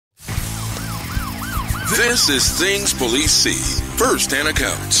This is Things Police See, First-Hand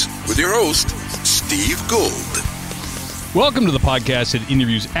Accounts, with your host, Steve Gould. Welcome to the podcast that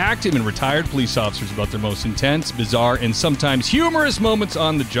interviews active and retired police officers about their most intense, bizarre, and sometimes humorous moments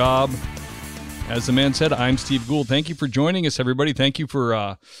on the job. As the man said, I'm Steve Gould. Thank you for joining us, everybody. Thank you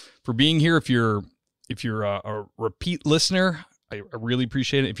for being here. If you're a repeat listener, I really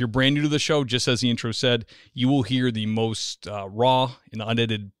appreciate it. If you're brand new to the show, just as the intro said, you will hear the most raw and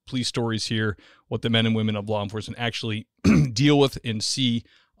unedited police stories here, what the men and women of law enforcement actually deal with and see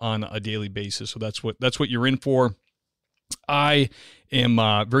on a daily basis. So that's what you're in for. I am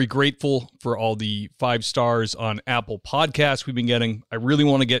very grateful for all the 5 stars on Apple Podcasts we've been getting. I really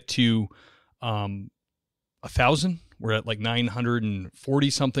want to get to 1,000. We're at like 940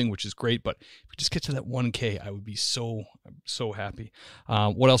 something, which is great. But if we just get to that 1K, I would be so happy.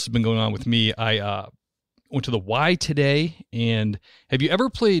 What else has been going on with me? I went to the Y today. And have you ever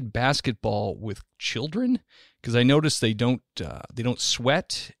played basketball with children? Because I noticed they don't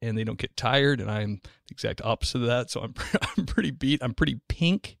sweat and they don't get tired, and I'm the exact opposite of that. So I'm pretty beat. I'm pretty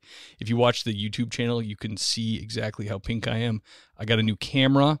pink. If you watch the YouTube channel, you can see exactly how pink I am. I got a new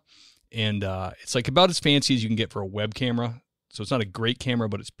camera. And it's like about as fancy as you can get for a web camera. So it's not a great camera,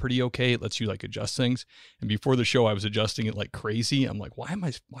 but it's pretty okay. It lets you like adjust things. And before the show, I was adjusting it like crazy. I'm like, why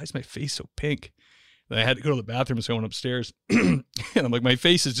is my face so pink? And I had to go to the bathroom, so I went upstairs. And I'm like, my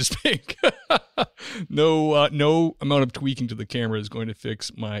face is just pink. No amount of tweaking to the camera is going to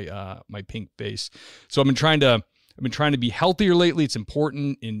fix my my pink face. So I've been trying to be healthier lately. It's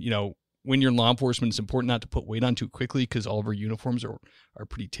important in, when you're in law enforcement, it's important not to put weight on too quickly because all of our uniforms are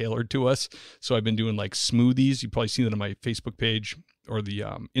pretty tailored to us. So I've been doing like smoothies. You've probably seen that on my Facebook page or the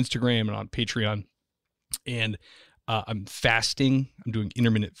Instagram and on Patreon. And I'm fasting. I'm doing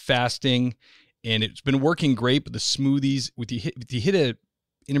intermittent fasting. And it's been working great, but the smoothies, if you hit a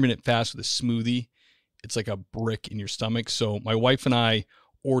intermittent fast with a smoothie, it's like a brick in your stomach. So my wife and I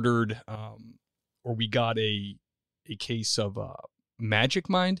ordered, or we got a case of Magic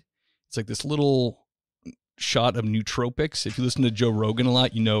Mind. It's like this little shot of nootropics. If you listen to Joe Rogan a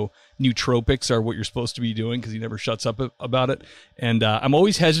lot, you know nootropics are what you're supposed to be doing because he never shuts up about it. And I'm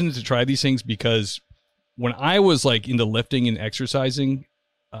always hesitant to try these things because when I was like into lifting and exercising,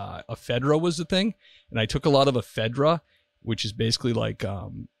 ephedra was the thing. And I took a lot of ephedra, which is basically like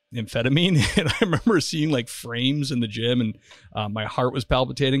amphetamine. And I remember seeing like frames in the gym and my heart was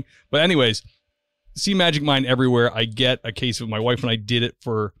palpitating. But anyways, see Magic Mind everywhere. I get a case of, my wife and I did it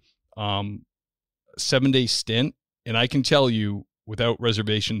for 7-day stint, and I can tell you without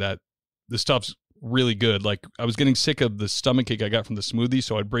reservation that the stuff's really good. Like, I was getting sick of the stomachache I got from the smoothie,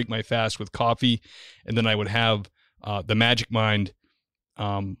 so I'd break my fast with coffee, and then I would have the Magic Mind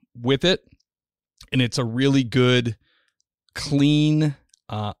with it, and it's a really good, clean,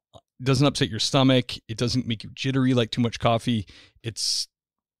 doesn't upset your stomach, it doesn't make you jittery like too much coffee. It's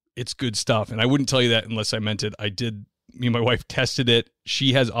good stuff, and I wouldn't tell you that unless I meant it. Me and my wife tested it.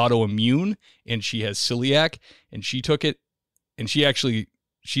 She has autoimmune and she has celiac, and she took it, and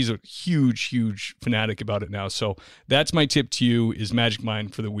she's a huge fanatic about it now. So that's my tip to you is Magic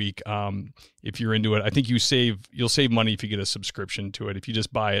Mind for the week. If you're into it, I think you'll save money if you get a subscription to it. If you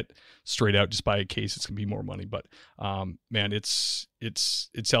just buy it straight out, just buy a case, it's gonna be more money. But man, it's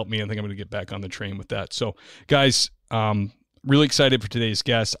helped me. I think I'm gonna get back on the train with that. So guys, really excited for today's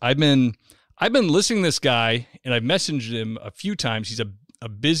guest. I've been listening to this guy, and I've messaged him a few times. He's a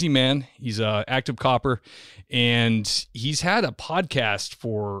busy man. He's a active copper, and he's had a podcast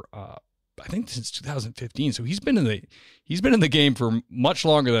for I think since 2015. So he's been in the game for much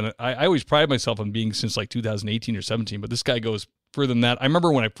longer than I always pride myself on being, since like 2018 or 17. But this guy goes further than that. I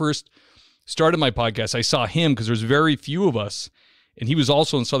remember when I first started my podcast, I saw him because there's very few of us, and he was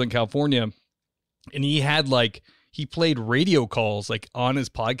also in Southern California, and he played radio calls like on his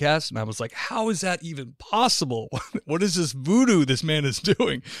podcast. And I was like, how is that even possible? What is this voodoo this man is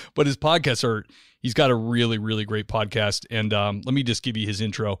doing? But his podcasts he's got a really, really great podcast. And let me just give you his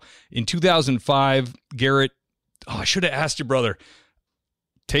intro. In 2005, Garrett, I should have asked your brother,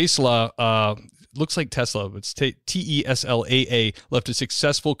 TeSlaa, looks like Tesla, but it's TeSlaa, left a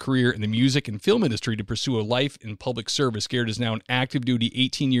successful career in the music and film industry to pursue a life in public service. Garrett is now an active duty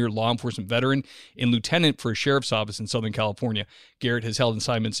 18-year law enforcement veteran and lieutenant for a sheriff's office in Southern California. Garrett has held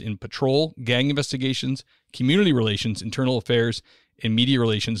assignments in patrol, gang investigations, community relations, internal affairs, and media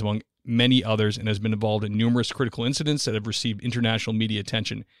relations, among many others, and has been involved in numerous critical incidents that have received international media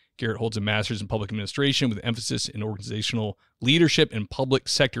attention. Garrett holds a master's in public administration with emphasis in organizational leadership and public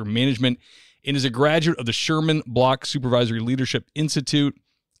sector management, and is a graduate of the Sherman Block Supervisory Leadership Institute.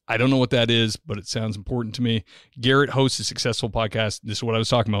 I don't know what that is, but it sounds important to me. Garrett hosts a successful podcast. This is what I was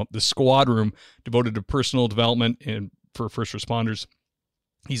talking about, the Squad Room, devoted to personal development and for first responders.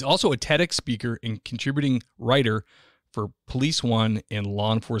 He's also a TEDx speaker and contributing writer for Police One and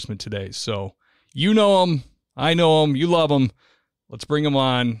Law Enforcement Today. So you know him, I know him, you love him. Let's bring him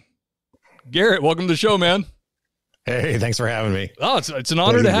on. Garrett, welcome to the show, man. Hey, thanks for having me. Oh, it's an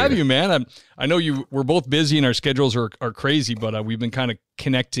honor to have you, man. I know we're both busy and our schedules are crazy, but we've been kind of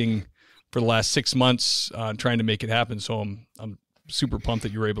connecting for the last 6 months, trying to make it happen. So I'm super pumped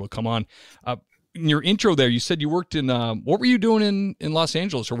that you were able to come on. In your intro there, you said you worked in, what were you doing in Los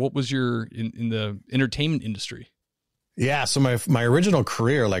Angeles, or what was your in the entertainment industry? Yeah. So my original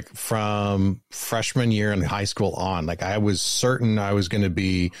career, like from freshman year in high school on, like I was certain I was going to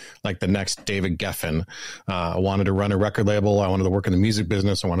be like the next David Geffen. I wanted to run a record label. I wanted to work in the music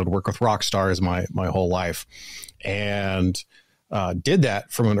business. I wanted to work with rock stars my whole life, and did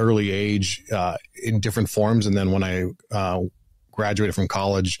that from an early age in different forms. And then when I graduated from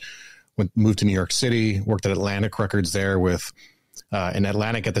college, moved to New York City, worked at Atlantic Records there with and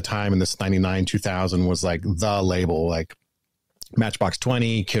Atlantic at the time in this 99, 2000 was like the label, like Matchbox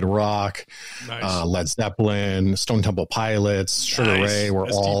 20, Kid Rock, nice. Led Zeppelin, Stone Temple Pilots, Sugar Ray were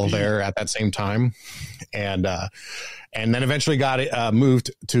all there at that same time. And then eventually got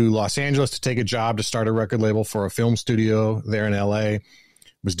moved to Los Angeles to take a job to start a record label for a film studio there in LA.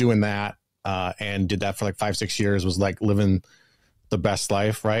 Was doing that and did that for like 5-6 years, was like living the best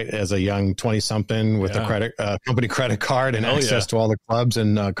life, right? As a young 20-something with a company credit card and access to all the clubs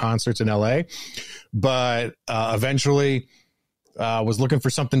and concerts in LA. But eventually was looking for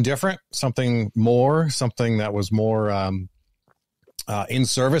something different, something that was more in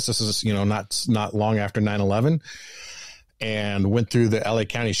service. This is, not long after 9/11, and went through the LA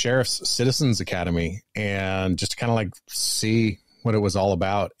County Sheriff's Citizens Academy and just kind of like see what it was all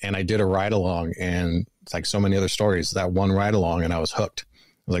about. And I did a ride along, and it's like so many other stories, that one ride along, and I was hooked. I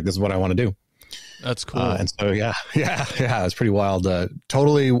was like, this is what I want to do. That's cool. And so, yeah, it's pretty wild.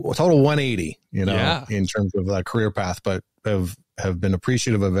 Total 180, in terms of career path, but have been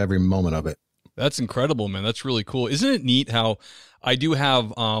appreciative of every moment of it. That's incredible, man. That's really cool. Isn't it neat how I do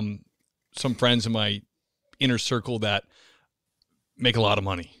have some friends in my inner circle that make a lot of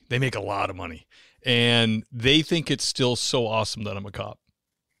money. They make a lot of money. And they think it's still so awesome that I'm a cop.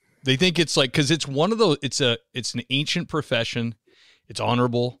 They think it's like, because it's one of those, it's an ancient profession. It's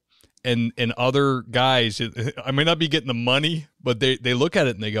honorable. And other guys, I may not be getting the money, but they look at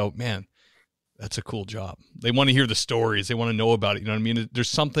it and they go, man, that's a cool job. They want to hear the stories. They want to know about it. You know what I mean? There's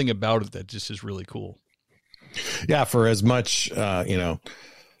something about it that just is really cool. Yeah. For as much,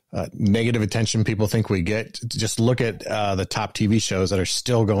 negative attention people think we get, just look at the top TV shows that are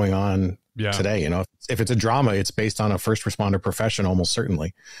still going on today. If it's a drama, it's based on a first responder profession, almost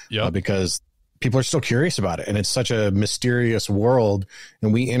certainly, because people are still curious about it. And it's such a mysterious world,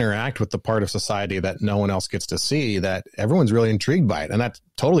 and we interact with the part of society that no one else gets to see, that everyone's really intrigued by it. And that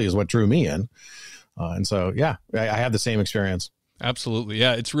totally is what drew me in. And so, I have the same experience. Absolutely.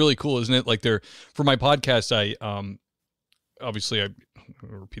 Yeah. It's really cool, isn't it? Like for my podcast, obviously I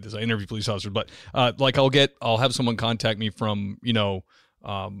repeat this, I interview police officers, but I'll have someone contact me from,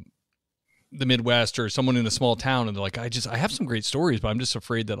 the Midwest or someone in a small town. And they're like, I have some great stories, but I'm just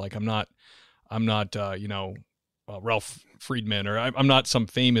afraid that like, I'm not Ralph Friedman, or I'm not some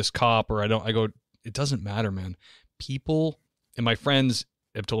famous cop, or I go, it doesn't matter, man. People, and my friends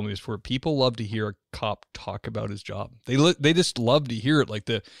have told me this before, people love to hear a cop talk about his job. They just love to hear it. Like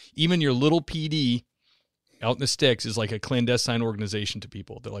even your little PD out in the sticks is like a clandestine organization to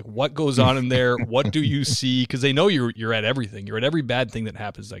people. They're like, what goes on in there? What do you see? Because they know you're at everything. You're at every bad thing that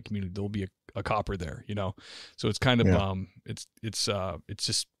happens in that community. There'll be a copper there, So it's kind of it's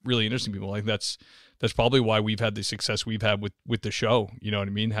just really interesting. People like that's probably why we've had the success we've had with the show. You know what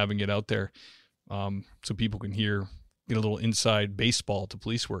I mean? Having it out there, so people can get a little inside baseball to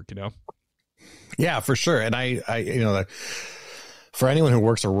police work. Yeah, for sure. And I for anyone who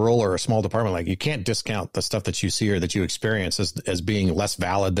works a rural or a small department, like, you can't discount the stuff that you see or that you experience as being less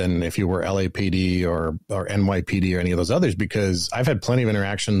valid than if you were LAPD or NYPD or any of those others, because I've had plenty of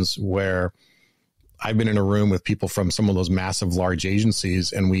interactions where I've been in a room with people from some of those massive, large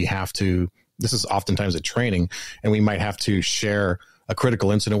agencies, and this is oftentimes a training, and we might have to share a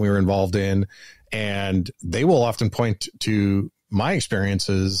critical incident we were involved in. And they will often point to my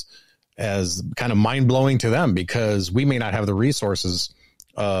experiences as kind of mind blowing to them, because we may not have the resources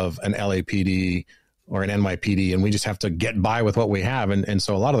of an LAPD or an NYPD, and we just have to get by with what we have. And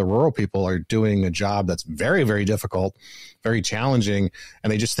so a lot of the rural people are doing a job that's very, very difficult, very challenging.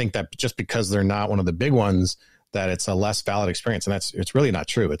 And they just think that just because they're not one of the big ones, that it's a less valid experience. And it's really not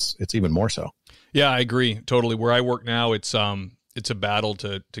true. It's even more so. Yeah, I agree totally. Where I work now, it's a battle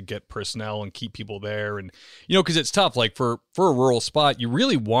to get personnel and keep people there. And, cause it's tough. Like for a rural spot, you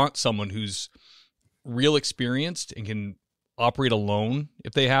really want someone who's real experienced and can operate alone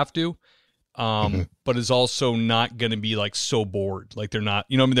if they have to. But is also not going to be like so bored. Like they're not,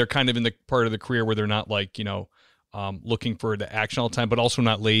 they're kind of in the part of the career where they're not like, looking for the action all the time, but also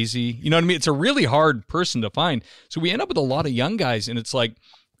not lazy. You know what I mean? It's a really hard person to find. So we end up with a lot of young guys, and it's like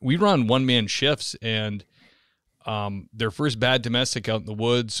we run one-man shifts, and their first bad domestic out in the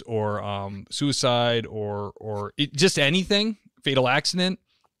woods or suicide or just anything, fatal accident,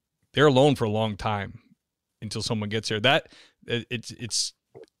 they're alone for a long time until someone gets there. That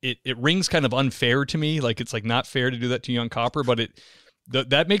it rings kind of unfair to me. Like it's like not fair to do that to a young copper, but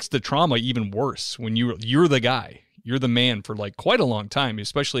that makes the trauma even worse when you're the guy, you're the man for like quite a long time,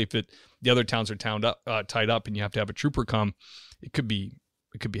 especially if the other towns are tied up and you have to have a trooper come. It could be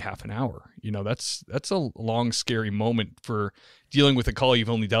half an hour. That's a long, scary moment for dealing with a call you've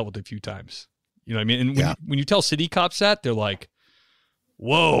only dealt with a few times. You know what I mean? And when you tell city cops that, they're like,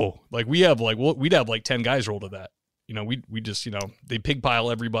 whoa, like we'd have like 10 guys roll to that. We just, they pig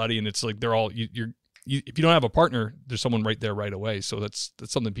pile everybody, and it's like they're all if you don't have a partner, there's someone right there right away. So that's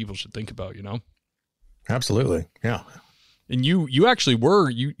something people should think about, Absolutely. Yeah. And you actually were,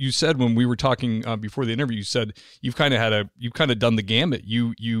 you said when we were talking before the interview, you said you've kind of done the gamut.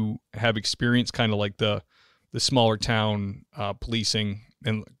 You have experience kind of like the smaller town policing,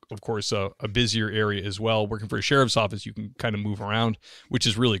 and of course a busier area as well. Working for a sheriff's office, you can kind of move around, which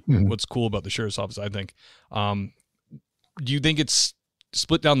is really what's cool about the sheriff's office, I think. Do you think it's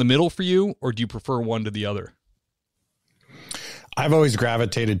split down the middle for you, or do you prefer one to the other? I've always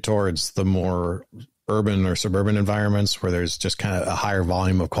gravitated towards the more urban or suburban environments where there's just kind of a higher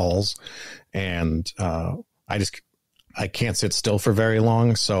volume of calls. And I can't sit still for very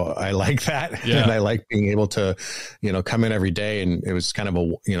long. So I like that. Yeah. And I like being able to, come in every day, and it was kind of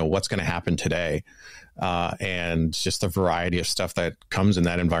what's going to happen today. And just the variety of stuff that comes in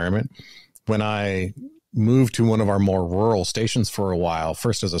that environment. When I moved to one of our more rural stations for a while,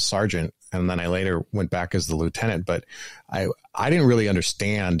 first as a sergeant, and then I later went back as the lieutenant. But I didn't really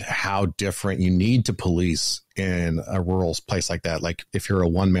understand how different you need to police in a rural place like that. Like if you're a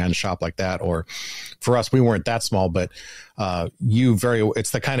one-man shop like that, or for us, we weren't that small, but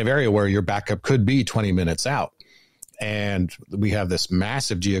it's the kind of area where your backup could be 20 minutes out. And we have this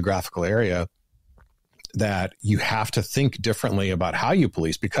massive geographical area that you have to think differently about how you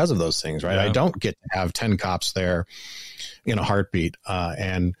police because of those things, right? Yeah. I don't get to have 10 cops there in a heartbeat.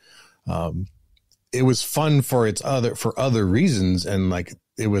 It was fun for other reasons. And like,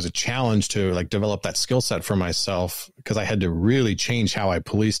 it was a challenge to like develop that skill set for myself, because I had to really change how I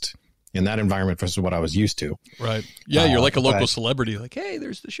policed in that environment versus what I was used to. Right. Yeah. You're like a local celebrity, like, hey,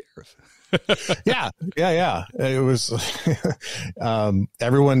 there's the sheriff. Yeah. It was,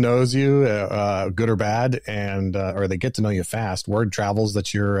 everyone knows you, good or bad, and, or they get to know you fast. Word travels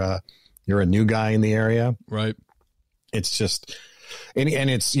that you're a new guy in the area. Right. It's just, and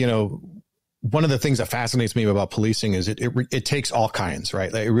it's, one of the things that fascinates me about policing is it takes all kinds,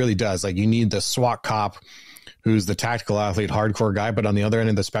 right? Like, it really does. Like, you need the SWAT cop who's the tactical athlete, hardcore guy, but on the other end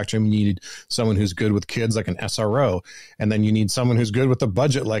of the spectrum, you need someone who's good with kids, like an SRO, and then you need someone who's good with the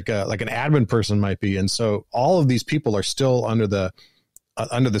budget, like an admin person might be. And so all of these people are still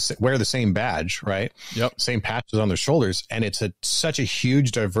wear the same badge, right? Yep. Same patches on their shoulders, and it's such a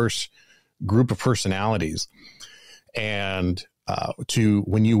huge, diverse group of personalities. And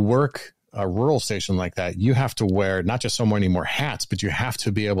when you work a rural station like that, you have to wear not just so many more hats, but you have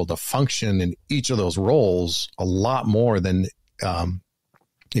to be able to function in each of those roles a lot more than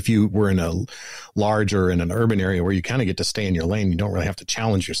if you were in a large or in an urban area where you kind of get to stay in your lane. You don't really have to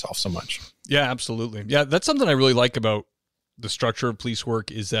challenge yourself so much. Yeah, absolutely. Yeah, that's something I really like about the structure of police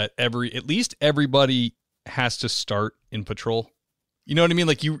work, is that at least everybody has to start in patrol. You know what I mean?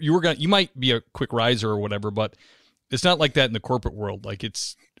 Like you might be a quick riser or whatever, but it's not like that in the corporate world. Like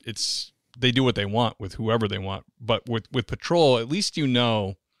it's they do what they want with whoever they want. But with patrol, at least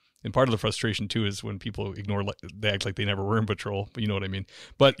and part of the frustration too is when people they act like they never were in patrol, but you know what I mean?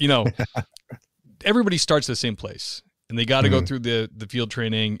 But everybody starts at the same place, and they got to go through the field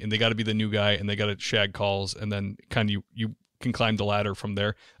training, and they got to be the new guy, and they got to shag calls, and then kind of you can climb the ladder from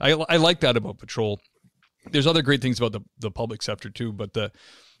there. I like that about patrol. There's other great things about the public sector too, but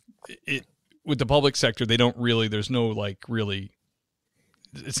with the public sector, there's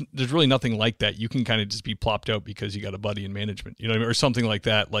really nothing like that. You can kind of just be plopped out because you got a buddy in management, or something like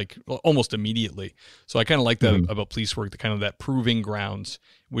that, like almost immediately. So I kind of like that about police work, the kind of that proving grounds,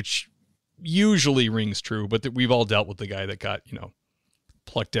 which usually rings true, but we've all dealt with the guy that got,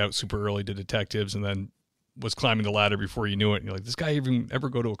 plucked out super early to detectives and then was climbing the ladder before you knew it. And you're like, this guy even ever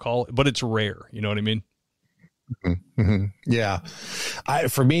go to a call? But it's rare. You know what I mean? Mm-hmm. Yeah.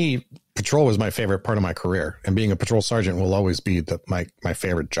 For me, patrol was my favorite part of my career, and being a patrol sergeant will always be my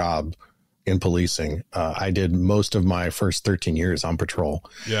favorite job in policing. I did most of my first 13 years on patrol.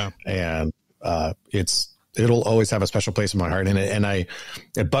 Yeah. And it'll always have a special place in my heart. And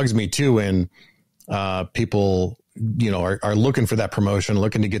it bugs me too when people, are looking for that promotion,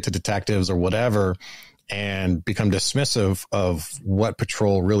 looking to get to detectives or whatever, and become dismissive of what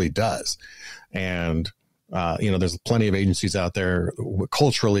patrol really does. And there's plenty of agencies out there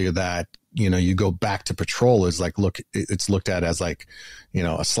culturally that, you go back to patrol is like, it's looked at as like,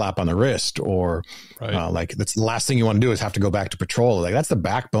 a slap on the wrist, or like that's the last thing you want to do is have to go back to patrol. Like that's the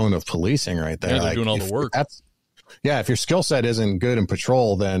backbone of policing right there. Yeah, they're like, doing all the work. If your skill set isn't good in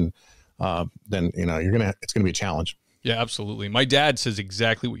patrol, then it's going to be a challenge. Yeah, absolutely. My dad says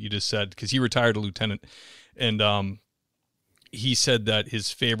exactly what you just said, because he retired a lieutenant, and he said that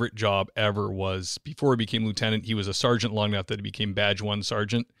his favorite job ever was, before he became lieutenant, he was a sergeant long enough that he became badge 1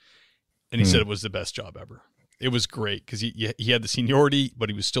 sergeant. And he said it was the best job ever. It was great because he had the seniority, but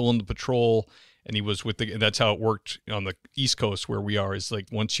he was still in the patrol, and he was and that's how it worked on the East Coast where we are, is like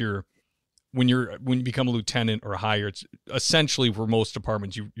when you become a lieutenant or higher, it's essentially, for most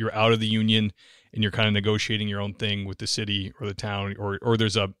departments, you're out of the union and you're kind of negotiating your own thing with the city or the town, or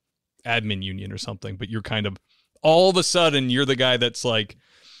there's a admin union or something, but you're kind of, all of a sudden you're the guy that's like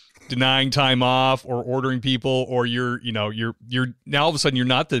denying time off or ordering people, or you're now all of a sudden you're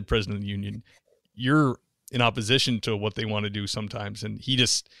not the president of the union. You're in opposition to what they want to do sometimes. And he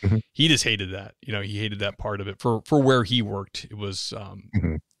just hated that, he hated that part of it for where he worked. It was,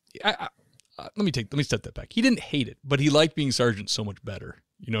 let me step that back. He didn't hate it, but he liked being sergeant so much better.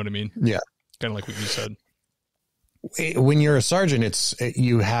 You know what I mean? Yeah. Kind of like what you said. When you're a sergeant,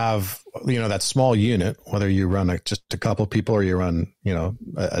 you have, that small unit, whether you run just a couple people or you run,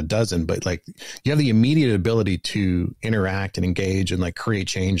 a dozen, but like you have the immediate ability to interact and engage and like create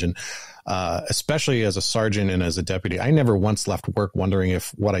change. And especially as a sergeant and as a deputy, I never once left work wondering if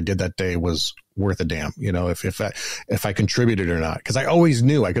what I did that day was worth a damn, if I contributed or not. Cause I always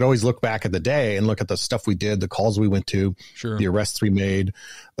knew I could always look back at the day and look at the stuff we did, the calls we went to, the arrests we made,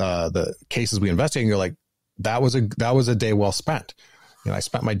 the cases we investigated. And you're like, that was a day well spent. I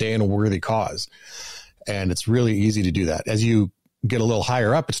spent my day in a worthy cause, and it's really easy to do that. As you get a little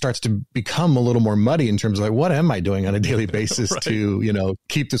higher up, it starts to become a little more muddy in terms of like, what am I doing on a daily basis to,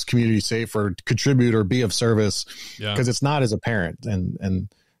 keep this community safe or contribute or be of service? Because it's not as apparent. And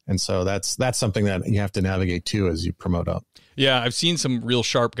so that's something that you have to navigate too, as you promote up. Yeah. I've seen some real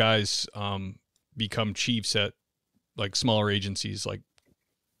sharp guys, become chiefs at like smaller agencies, like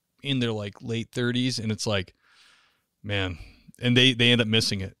in their like late 30s. And it's like, man, and they end up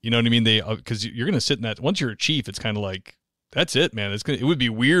missing it. You know what I mean? Cause you're going to sit in that, once you're a chief, it's kind of like, that's it, man. It would be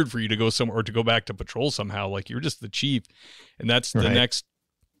weird for you to go somewhere or to go back to patrol somehow. Like you're just the chief, and that's the next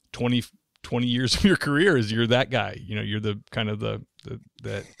 20 years of your career is you're that guy. You're the kind of the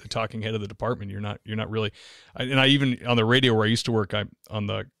talking head of the department. You're not really. And I even on the radio where I used to work, on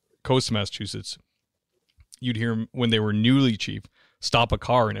the coast of Massachusetts, you'd hear when they were newly chief stop a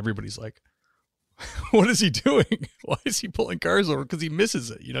car, and everybody's like, what is he doing? Why is he pulling cars over? Because he misses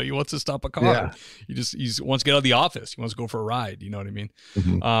it. He wants to stop a car. Yeah. He wants to get out of the office. He wants to go for a ride. You know what I mean?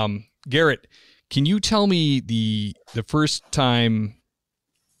 Mm-hmm. Garrett, can you tell me the first time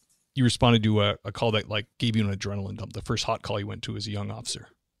you responded to a call that like gave you an adrenaline dump, the first hot call you went to as a young officer?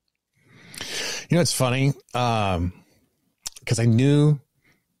 It's funny. Cause I knew,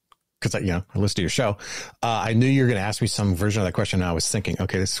 I listened to your show. I knew you were going to ask me some version of that question. And I was thinking,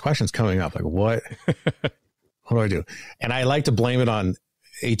 okay, this question's coming up. Like, what do I do? And I like to blame it on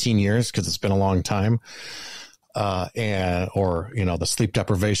 18 years because it's been a long time. The sleep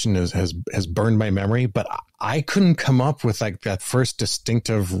deprivation has burned my memory, but I couldn't come up with like that first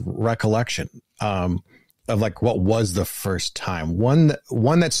distinctive recollection, of like what was the first time. One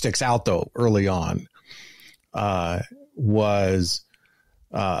that sticks out though, early on, was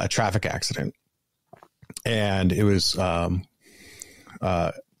a traffic accident. And it was,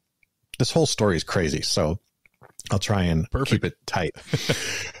 this whole story is crazy. So I'll try and keep it tight.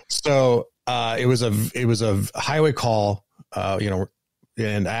 So, it was a highway call, and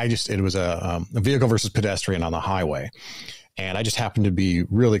it was a vehicle versus pedestrian on the highway. And I just happened to be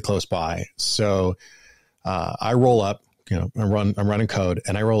really close by. So, I roll up, I'm running code,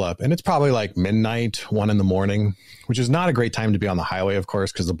 and I roll up, and it's probably like midnight, 1 a.m, which is not a great time to be on the highway, of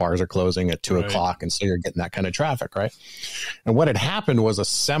course, because the bars are closing at 2:00. And so you're getting that kind of traffic. Right. And what had happened was a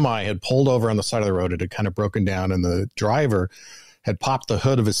semi had pulled over on the side of the road. It had kind of broken down, and the driver had popped the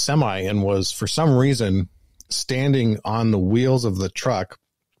hood of his semi and was, for some reason, standing on the wheels of the truck,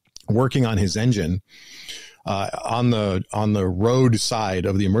 working on his engine, on the road side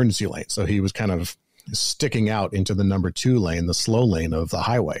of the emergency lane. So he was kind of sticking out into the number 2 lane, the slow lane of the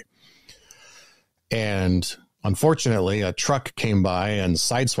highway. And unfortunately, a truck came by and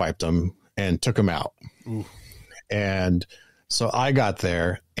sideswiped him and took him out. Ooh. And so I got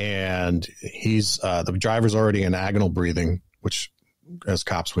there, and he's the driver's already in agonal breathing, which as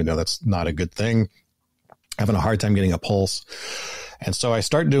cops, we know that's not a good thing. Having a hard time getting a pulse. And so I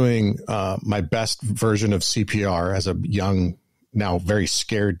start doing my best version of CPR as a young, now very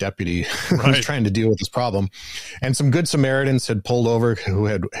scared deputy who's trying to deal with this problem. And some good Samaritans had pulled over who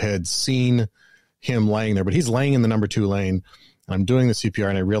had seen him laying there, but he's laying in the number 2 lane. And I'm doing the CPR,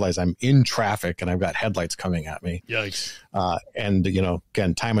 and I realize I'm in traffic, and I've got headlights coming at me. Yikes. And,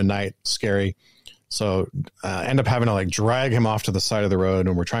 again, time of night, scary. So end up having to like drag him off to the side of the road,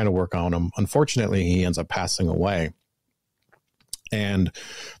 and we're trying to work on him. Unfortunately, he ends up passing away. And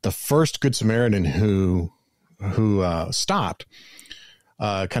the first Good Samaritan who stopped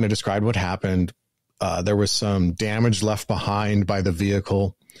kind of described what happened. There was some damage left behind by the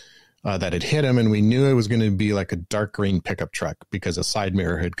vehicle that had hit him, and we knew it was going to be like a dark green pickup truck because a side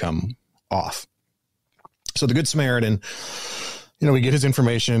mirror had come off. So the Good Samaritan, we get his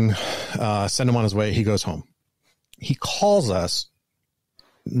information, send him on his way. He goes home. He calls us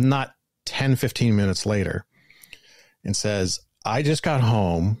not 10, 15 minutes later and says, I just got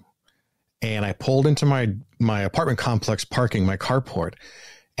home, and I pulled into my apartment complex parking, my carport,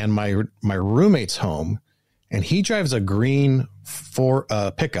 and my roommate's home, and he drives a green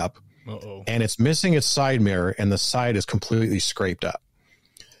pickup. Uh-oh. And it's missing its side mirror, and the side is completely scraped up.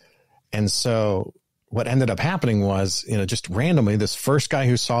 And so what ended up happening was, just randomly, this first guy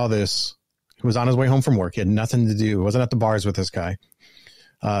who saw this, who was on his way home from work, he had nothing to do, wasn't at the bars with this guy,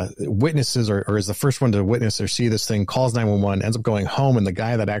 witnesses or is the first one to witness or see this thing, calls 911, ends up going home, and the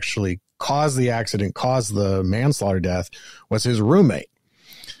guy that actually caused the accident, caused the manslaughter death, was his roommate.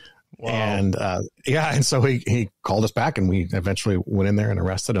 Wow. And and so he called us back, and we eventually went in there and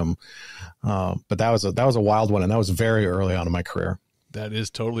arrested him. But that was a wild one, and that was very early on in my career. That is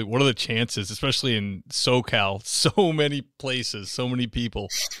totally. What are the chances, especially in SoCal? So many places, so many people.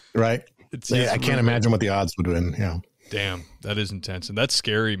 Right. I can't imagine what the odds would have been. Yeah. Damn, that is intense, and that's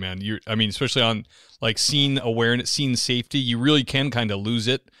scary, man. Especially on like scene awareness, scene safety, you really can kind of lose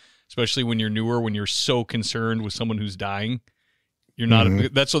it, especially when you're newer, when you're so concerned with someone who's dying. You're not.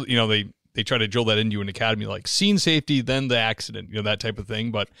 Mm-hmm. That's what they try to drill that into an academy, like scene safety, then the accident, that type of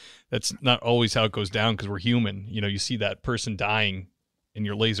thing. But that's not always how it goes down, because we're human. You see that person dying, and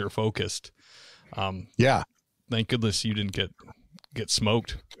you're laser focused. Thank goodness you didn't get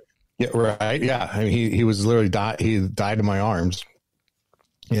smoked. Yeah, right. Yeah, I mean, he was literally he died in my arms,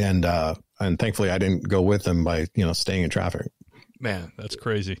 and thankfully I didn't go with him by staying in traffic. Man, that's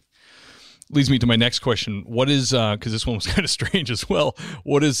crazy. Leads me to my next question. What is because this one was kind of strange as well.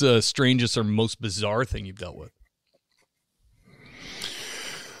 What is the strangest or most bizarre thing you've dealt with?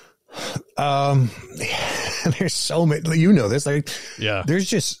 There's so many. This, there's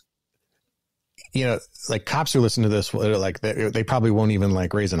just. Like cops who listen to this, like they probably won't even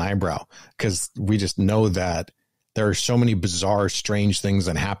like raise an eyebrow, because we just know that there are so many bizarre, strange things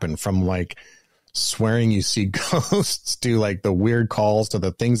that happen, from like swearing you see ghosts to like the weird calls to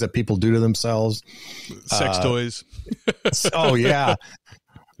the things that people do to themselves. Sex toys. Oh yeah.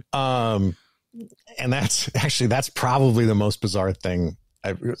 And that's probably the most bizarre thing.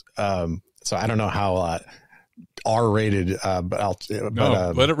 So I don't know how R-rated, but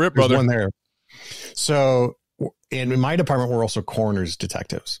let it rip, brother. One there. So in my department, we're also coroner's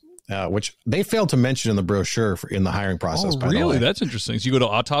detectives, which they failed to mention in the brochure in the hiring process. Oh, really? That's interesting. So you go to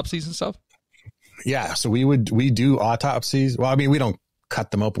autopsies and stuff? Yeah. So we do autopsies. Well, I mean, we don't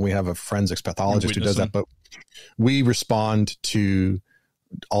cut them open. We have a forensics pathologist who does that, but we respond to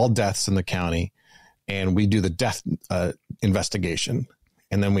all deaths in the county, and we do the death investigation.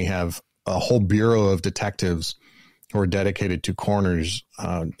 And then we have a whole bureau of detectives who are dedicated to coroner's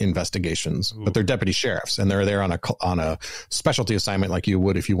investigations. Ooh. But they're deputy sheriffs, and they're there on a specialty assignment like you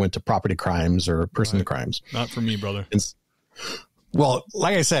would if you went to property crimes or person crimes. Not for me, brother. Well,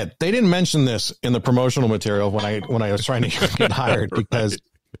 like I said, they didn't mention this in the promotional material when I was trying to get hired, because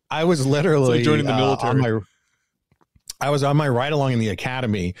I was literally like joining the military. I was on my ride along in the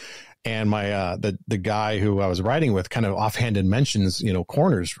academy, And my the guy who I was riding with kind of offhanded mentions,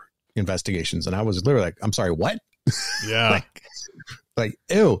 coroner's investigations, and I was literally like, I'm sorry, what? Yeah. like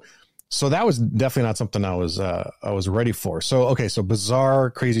ew. So that was definitely not something I was ready for. So okay, so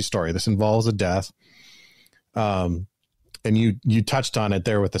bizarre, crazy story. This involves a death. And you touched on it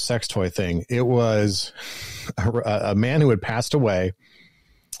there with the sex toy thing. It was a man who had passed away.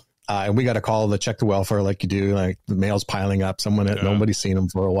 And we got a call to check the welfare like you do, like the mail's piling up, someone that nobody's seen him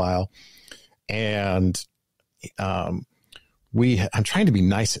for a while. And I'm trying to be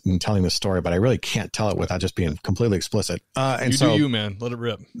nice in telling this story, but I really can't tell it without just being completely explicit. And do you, man. Let it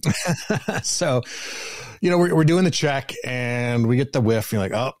rip. So, we're doing the check and we get the whiff. You're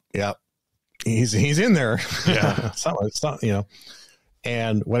like, oh, yeah, he's in there. Yeah.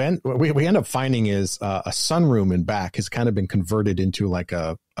 And what we end up finding is a sunroom in back has kind of been converted into like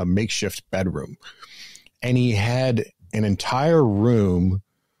a makeshift bedroom. And he had an entire room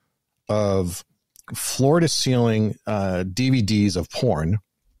of floor to ceiling DVDs of porn.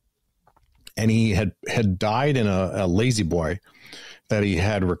 And he had died in a lazy boy that he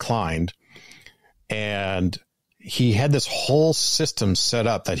had reclined. And he had this whole system set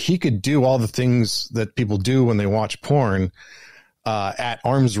up that he could do all the things that people do when they watch porn at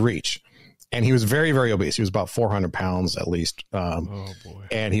arm's reach. And he was very, very obese. He was about 400 pounds at least. Oh boy.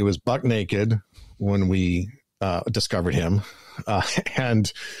 And he was buck naked when we discovered him.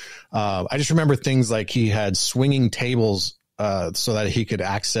 And I just remember things like he had swinging tables so that he could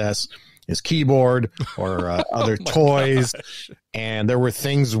access his keyboard or other toys. Gosh. And there were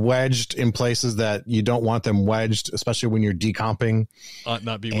things wedged in places that you don't want them wedged, especially when you're decomping. Ought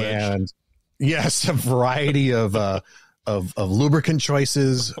not be wedged. And yes, a variety of lubricant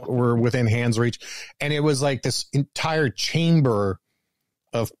choices were within hand's reach. And it was like this entire chamber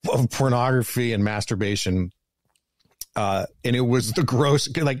of pornography and masturbation. And it was the gross,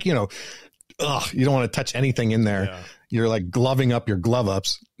 like, you don't want to touch anything in there. Yeah. You're like gloving up your glove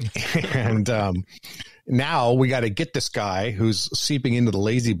ups. And now we got to get this guy who's seeping into the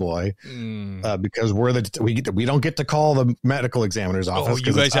lazy boy because we don't get to call the medical examiner's office. Oh,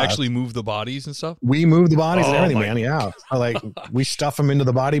 you guys actually move the bodies and stuff? We move the bodies and everything, man. Yeah. Like we stuff them into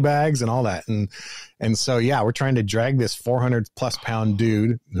the body bags and all that. And so, yeah, we're trying to drag this 400 plus pound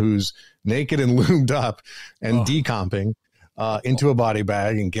dude who's naked and lubed up and decomping into a body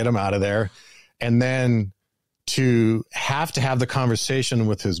bag and get him out of there. And then to have the conversation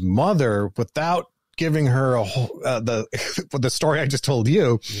with his mother without giving her a whole, the story I just told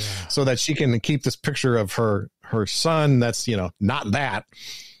you, so that she can keep this picture of her son. That's, not that.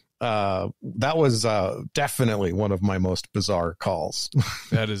 That was definitely one of my most bizarre calls.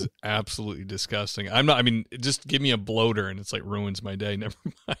 That is absolutely disgusting. Just give me a bloater and it's like ruins my day. Never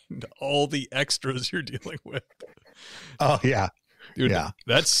mind all the extras you're dealing with. Oh yeah. Dude, yeah.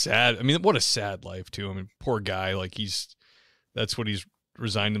 That's sad. I mean, what a sad life too. I mean, poor guy. Like that's what he's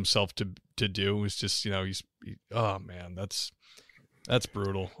resigned himself to do. It's just, oh man, that's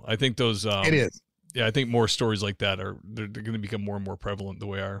brutal. I think those, it is. Yeah. I think more stories like that they're going to become more and more prevalent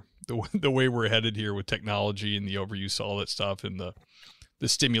the way we're headed here with technology and the overuse, all that stuff, and the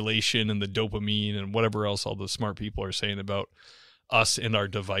stimulation and the dopamine and whatever else all the smart people are saying about us and our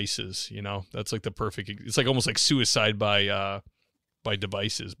devices. That's like the perfect, it's like almost like suicide by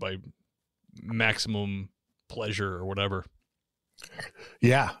devices, by maximum pleasure or whatever.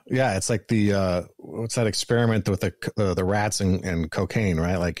 Yeah. It's like the what's that experiment with the rats and cocaine,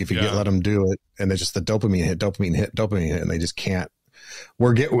 right? Like if you let them do it, and it's just the dopamine hit, and they just can't.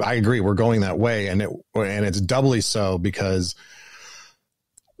 I agree. We're going that way, and it's doubly so because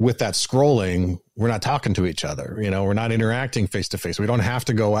with that scrolling, we're not talking to each other. We're not interacting face to face. We don't have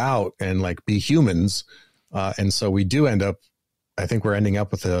to go out and like be humans, and so we do end up. I think we're ending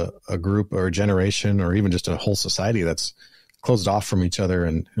up with a group or a generation or even just a whole society that's closed off from each other,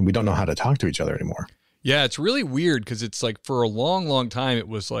 and we don't know how to talk to each other anymore. Yeah, it's really weird because it's like for a long, long time it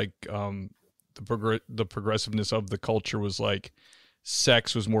was like the progressiveness of the culture was like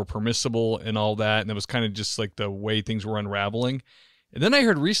sex was more permissible and all that, and it was kind of just like the way things were unraveling. And then I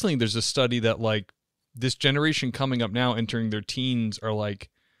heard recently there's a study that like this generation coming up now entering their teens are like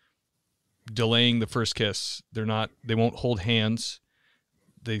delaying the first kiss. They won't hold hands.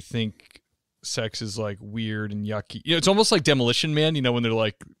 They think sex is like weird and yucky. It's almost like Demolition Man, when they're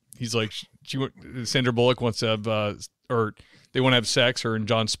like, he's like, Sandra Bullock wants to have, or they want to have sex, or in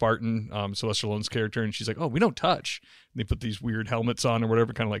John Spartan, Sylvester Stallone's character, and she's like, oh, we don't touch. And they put these weird helmets on or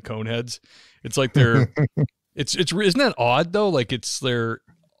whatever, kind of like cone heads. It's like they're, isn't that odd though? Like and it's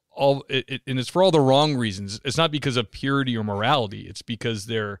for all the wrong reasons. It's not because of purity or morality. It's because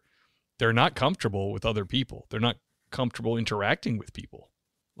they're not comfortable with other people. They're not comfortable interacting with people.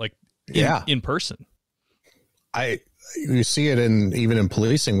 Like in person. You see it even in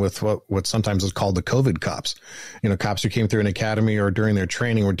policing with what sometimes is called the COVID cops. Cops who came through an academy or during their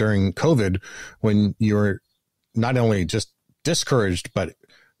training or during COVID, when you're not only just discouraged, but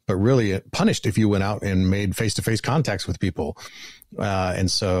really punished if you went out and made face-to-face contacts with people. And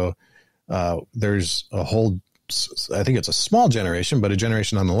so there's a whole, I think it's a small generation, but a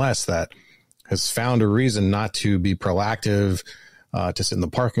generation nonetheless that has found a reason not to be proactive, to sit in the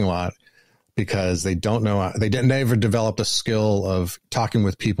parking lot, because they don't know, they never developed a skill of talking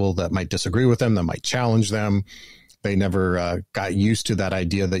with people that might disagree with them, that might challenge them. They never got used to that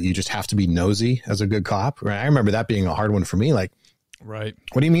idea that you just have to be nosy as a good cop. Right? I remember that being a hard one for me. Like, right.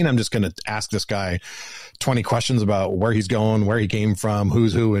 What do you mean I'm just going to ask this guy 20 questions about where he's going, where he came from,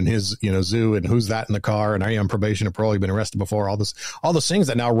 who's who in his, zoo, and who's that in the car, and are you on probation or parole, you've been arrested before, all those things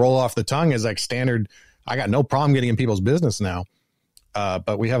that now roll off the tongue is like standard. I got no problem getting in people's business now.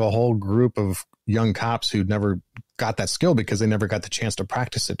 But we have a whole group of young cops who never got that skill because they never got the chance to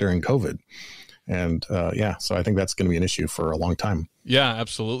practice it during COVID. And so I think that's going to be an issue for a long time. Yeah,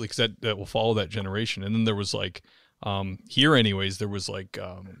 absolutely. Because that will follow that generation. And then there was like, here anyways, there was like,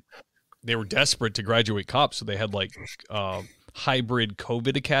 they were desperate to graduate cops. So they had like hybrid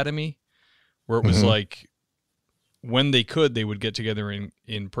COVID academy where it was like when they could, they would get together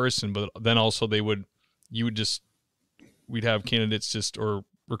in person, but then also we'd have candidates or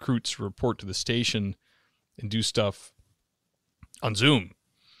recruits report to the station and do stuff on Zoom.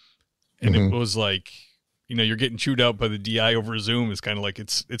 And it was like, you're getting chewed out by the DI over Zoom. It's kind of like,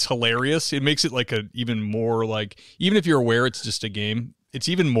 it's hilarious. It makes it like even more like, even if you're aware it's just a game, it's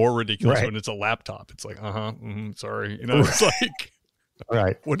even more ridiculous when it's a laptop. It's like, sorry. It's like,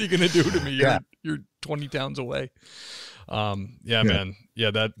 right. What are you going to do to me? You're 20 towns away. Man.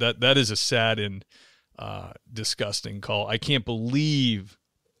 Yeah. That is a sad and disgusting call. I can't believe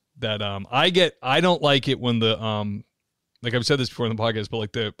that, I don't like it when the, like I've said this before in the podcast, but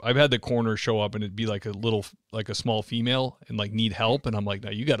like I've had the coroner show up and it'd be like a small female and like need help. And I'm like,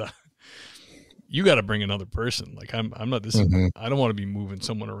 no, you gotta bring another person. Like I'm not this, I don't want to be moving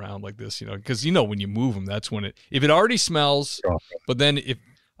someone around like this, cause when you move them, that's when if it already smells, but then if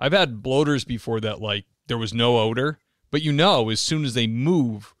I've had bloaters before that, like there was no odor, but as soon as they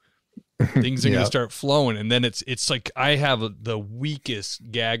move, things are going to start flowing. And then it's like, I have the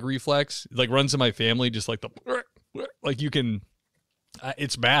weakest gag reflex, it like runs in my family, just like like you can,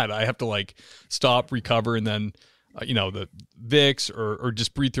 it's bad. I have to like stop, recover, and then, the Vicks or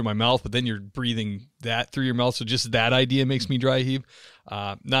just breathe through my mouth, but then you're breathing that through your mouth. So just that idea makes me dry heave.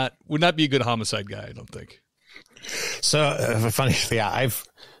 Would not be a good homicide guy, I don't think. So funny. Yeah.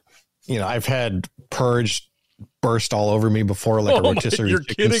 I've had purge burst all over me before, like a rotisserie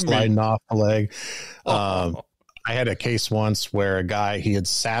chicken sliding off the leg. I had a case once where a guy, he had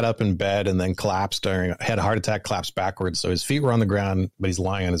sat up in bed and then collapsed had a heart attack, collapsed backwards. So his feet were on the ground, but he's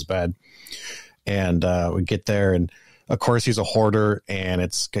lying on his bed. And we get there, and of course he's a hoarder, and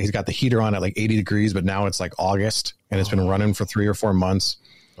he's got the heater on at like 80 degrees, but now it's like August and it's been running for 3 or 4 months.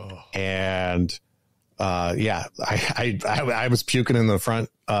 And I was puking in the front,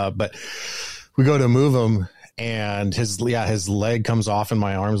 but we go to move him, and his leg comes off in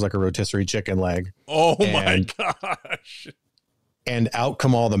my arms like a rotisserie chicken leg. Oh my gosh. And out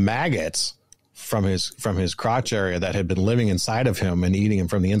come all the maggots from his crotch area that had been living inside of him and eating him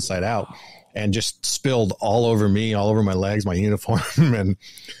from the inside out, and just spilled all over me, all over my legs, my uniform. and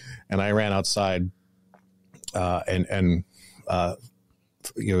I ran outside, it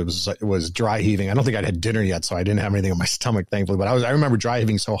was dry heaving. I don't think I'd had dinner yet, so I didn't have anything in my stomach, thankfully, but I remember dry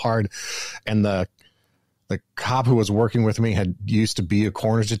heaving so hard. And the cop who was working with me had used to be a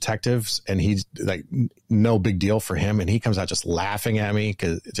coroner's detective, and he's like, no big deal for him. And he comes out just laughing at me,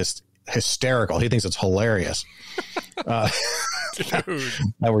 because just hysterical. He thinks it's hilarious. Dude.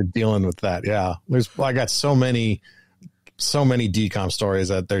 That we're dealing with that. Yeah. I got so many decom stories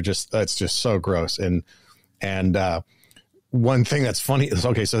that that's just so gross. And one thing that's funny is,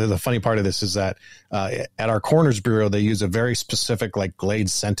 okay, so the funny part of this is that at our coroner's bureau, they use a very specific like Glade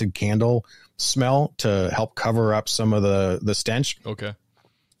scented candle smell to help cover up some of the stench. Okay.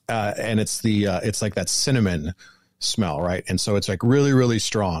 And it's like that cinnamon smell, right? And so it's like really, really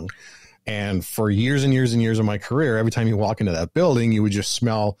strong. And for years and years and years of my career, every time you walk into that building, you would just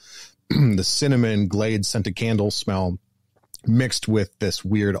smell the cinnamon Glade scented candle smell mixed with this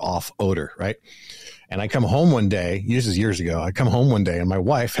weird off odor, right? And I come home one day, this is years ago, and my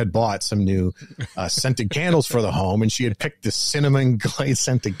wife had bought some new scented candles for the home, and she had picked this cinnamon Glade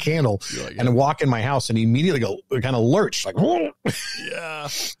scented candle, and I walk in my house and immediately kind of lurched, like, whoa. Yeah.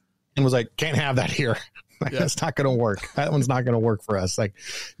 And was like, can't have that here. Like, that's not going to work. That one's not going to work for us. Like,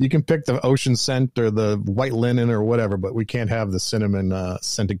 you can pick the ocean scent or the white linen or whatever, but we can't have the cinnamon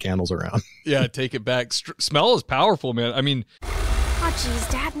scented candles around. Yeah, take it back. Smell is powerful, man. I mean, Oh, geez,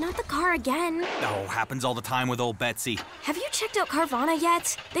 Dad, not the car again. Oh, happens all the time with old Betsy. Have you checked out Carvana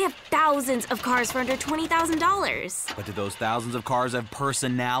yet? They have thousands of cars for under $20,000. But do those thousands of cars have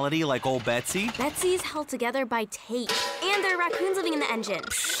personality like old Betsy? Betsy's held together by tape. And there are raccoons living in the engine.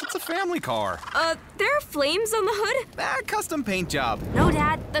 It's a family car. There are flames on the hood? Custom paint job. No,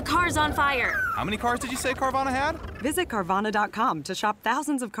 Dad, the car's on fire. How many cars did you say Carvana had? Visit Carvana.com to shop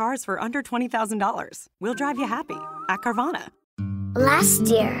thousands of cars for under $20,000. We'll drive you happy at Carvana. Last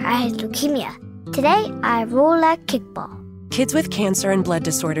year, I had leukemia. Today, I roll like kickball. Kids with cancer and blood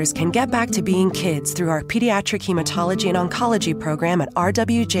disorders can get back to being kids through our pediatric hematology and oncology program at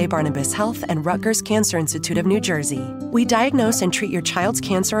RWJ Barnabas Health and Rutgers Cancer Institute of New Jersey. We diagnose and treat your child's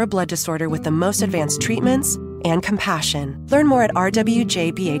cancer or blood disorder with the most advanced treatments and compassion. Learn more at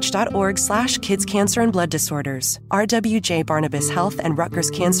rwjbh.org/kids cancer and blood disorders. RWJ Barnabas Health and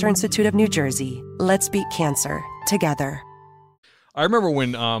Rutgers Cancer Institute of New Jersey. Let's beat cancer together. I remember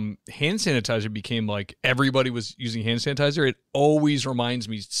when hand sanitizer became like everybody was using hand sanitizer. It always reminds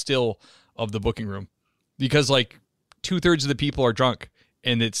me still of the booking room because like 2/3 of the people are drunk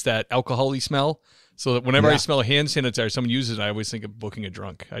and it's that alcohol-y smell. So that whenever I smell hand sanitizer, someone uses it, I always think of booking a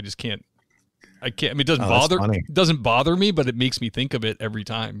drunk. I can't. I mean, it doesn't bother me, but it makes me think of it every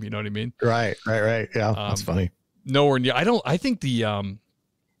time. You know what I mean? Right. Yeah, that's funny. Nowhere near. I think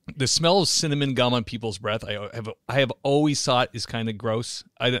the smell of cinnamon gum on people's breath, I have always thought is kind of gross.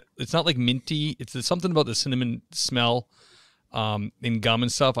 It's not like minty. It's something about the cinnamon smell in gum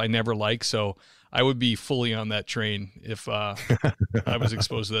and stuff I never like. So I would be fully on that train if I was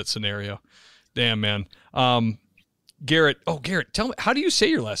exposed to that scenario. Damn, man. Garrett, tell me, how do you say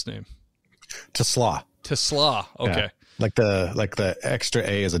your last name? TeSlaa. TeSlaa. Okay. Yeah. Like the extra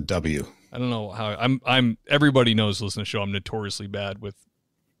A is a W. I don't know how I'm everybody knows listening to the show. I'm notoriously bad with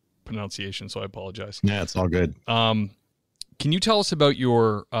pronunciation, so I apologize. Yeah, it's all good. Can you tell us about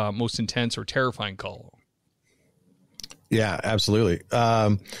your most intense or terrifying call? Yeah, absolutely.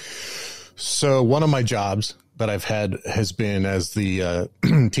 So one of my jobs that I've had has been as the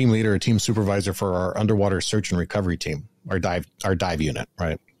team leader or team supervisor for our underwater search and recovery team, our dive unit,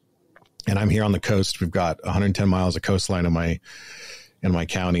 right? And I'm here on the coast. We've got 110 miles of coastline in my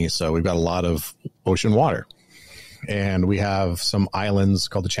county, so we've got a lot of ocean water. And we have some islands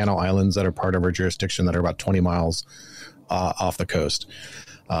called the Channel Islands that are part of our jurisdiction that are about 20 miles off the coast.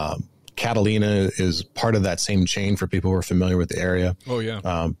 Catalina is part of that same chain for people who are familiar with the area. Oh,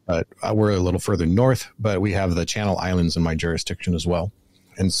 yeah. But we're a little further north, but we have the Channel Islands in my jurisdiction as well.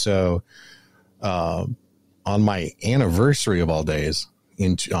 And so on my anniversary of all days,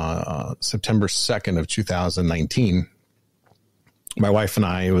 in September 2nd of 2019, my wife and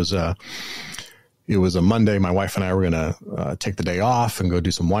I, it was a Monday. My wife and I were going to take the day off and go do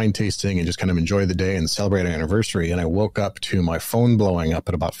some wine tasting and just kind of enjoy the day and celebrate our anniversary. And I woke up to my phone blowing up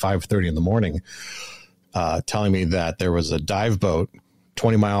at about 5:30 in the morning, telling me that there was a dive boat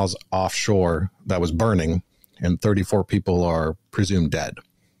 20 miles offshore that was burning and 34 people are presumed dead.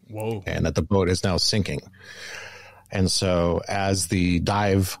 Whoa. And that the boat is now sinking. And so as the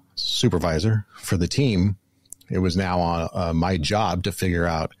dive supervisor for the team, it was now on my job to figure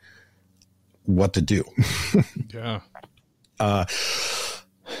out what to do. Yeah.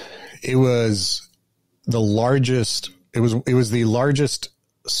 It was the largest,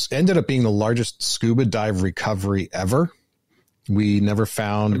 ended up being the largest scuba dive recovery ever. We never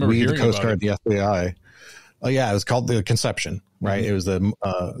found, the Coast Guard, the FBI. Oh yeah, it was called the Conception, right? Mm-hmm. It was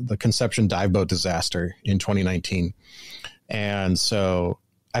the Conception dive boat disaster in 2019. And so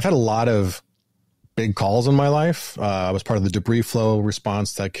I've had a lot of big calls in my life. I was part of the debris flow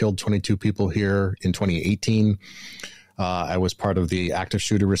response that killed 22 people here in 2018. I was part of the active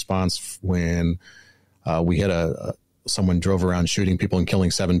shooter response when we had someone drove around shooting people and killing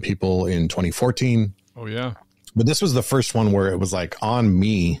 7 people in 2014. Oh yeah. But this was the first one where it was like on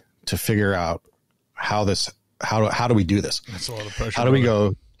me to figure out how do we do this? That's a lot of pressure. How do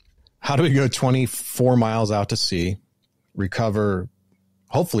we go 24 miles out to sea,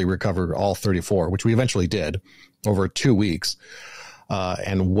 hopefully recover all 34, which we eventually did over 2 weeks.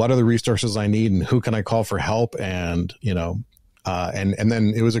 And what are the resources I need and who can I call for help? And, and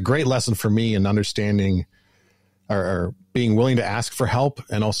then it was a great lesson for me in understanding or being willing to ask for help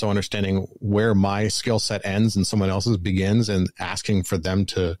and also understanding where my skill set ends and someone else's begins and asking for them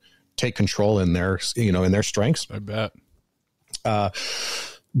to take control in their strengths. I bet.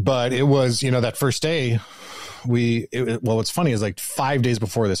 But it was, that first day, what's funny is like 5 days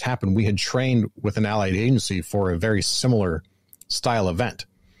before this happened, we had trained with an allied agency for a very similar style event.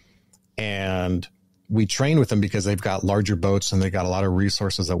 And we trained with them because they've got larger boats and they got a lot of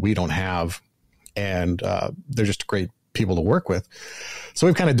resources that we don't have. And they're just great people to work with. So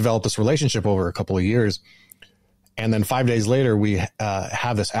we've kind of developed this relationship over a couple of years. And then 5 days later, we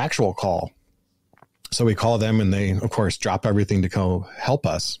have this actual call. So we call them and they, of course, drop everything to go help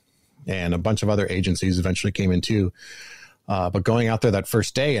us. And a bunch of other agencies eventually came in too. But going out there that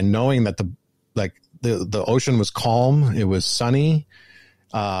first day and knowing that the ocean was calm, it was sunny,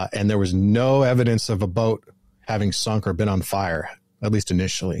 and there was no evidence of a boat having sunk or been on fire, at least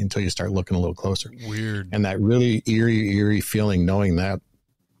initially, until you start looking a little closer. Weird. And that really eerie feeling, knowing that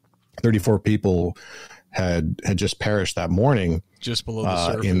 34 people had just perished that morning. Just below the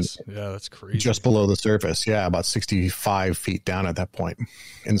surface. Yeah, that's crazy. Just below the surface. Yeah, about 65 feet down at that point.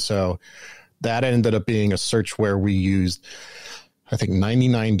 And so that ended up being a search where we used, I think,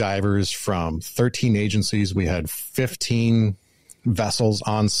 99 divers from 13 agencies. We had 15 vessels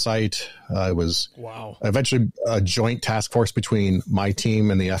on site. It was eventually a joint task force between my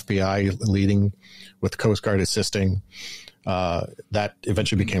team and the FBI leading, with Coast Guard assisting. That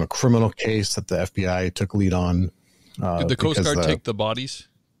eventually became a criminal case that the FBI took lead on. Did the Coast Guard take the bodies?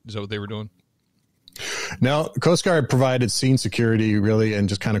 Is that what they were doing? No, Coast Guard provided scene security, really, and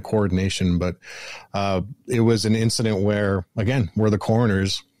just kind of coordination. But it was an incident where, again, we're the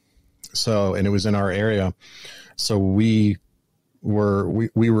coroners, and it was in our area. So we were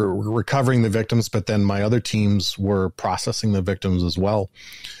recovering the victims, but then my other teams were processing the victims as well.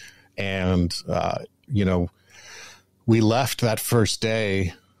 And we left that first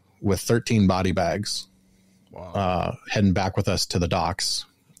day with 13 body bags. Wow. Heading back with us to the docks.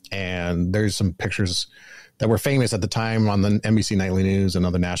 And there's some pictures that were famous at the time on the NBC Nightly News and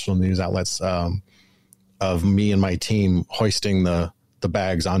other national news outlets of me and my team hoisting the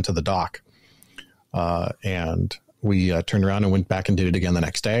bags onto the dock. And we turned around and went back and did it again the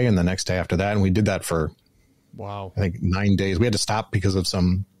next day and the next day after that. And we did that for, I think, 9 days. We had to stop because of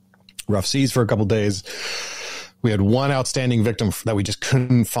some rough seas for a couple of days. We had one outstanding victim that we just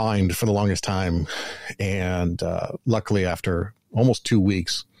couldn't find for the longest time. And luckily, after almost 2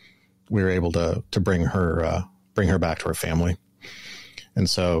 weeks, we were able to bring her back to her family. And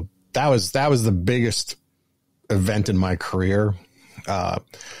so that was the biggest event in my career.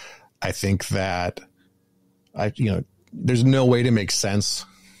 I think that there's no way to make sense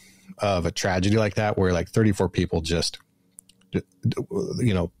of a tragedy like that, where like 34 people just,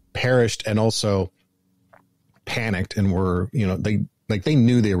 perished and also panicked and were, they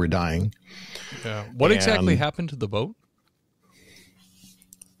knew they were dying. Yeah. What exactly happened to the boat?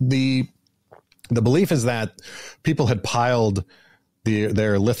 The belief is that people had piled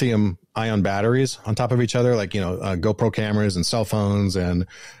their lithium ion batteries on top of each other, like, GoPro cameras and cell phones and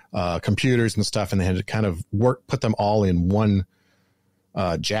computers and stuff. And they had to kind of put them all in one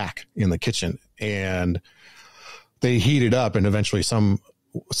jack in the kitchen, and they heated up, and eventually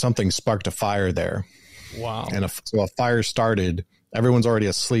something sparked a fire there. Wow. And so a fire started. Everyone's already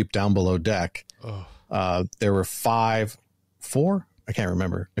asleep down below deck. There were four, I can't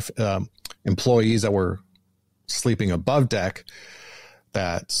remember, employees that were sleeping above deck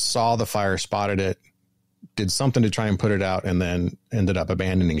that saw the fire, spotted it, did something to try and put it out, and then ended up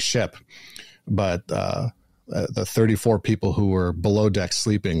abandoning ship. But the 34 people who were below deck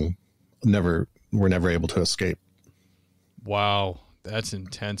sleeping were never able to escape. Wow. That's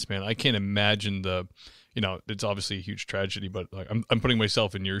intense, man. I can't imagine it's obviously a huge tragedy, but like I'm putting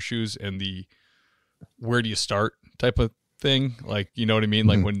myself in your shoes and where do you start type of thing. Like, you know what I mean? Mm-hmm.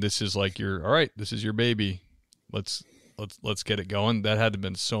 Like when this is like all right, this is your baby. Let's get it going. That had to have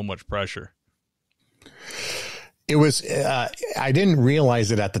been so much pressure. It was, I didn't realize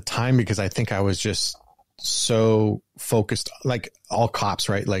it at the time because I think I was just so focused, like all cops,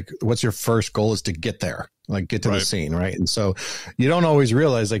 right? Like what's your first goal is to get there, like get to the scene. Right. And so you don't always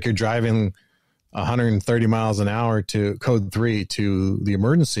realize like you're driving 130 miles an hour to code 3 to the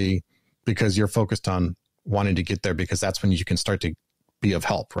emergency because you're focused on wanting to get there, because that's when you can start to be of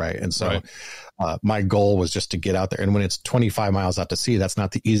help. Right. And so my goal was just to get out there. And when it's 25 miles out to sea, that's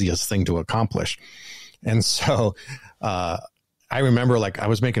not the easiest thing to accomplish. And so I remember like I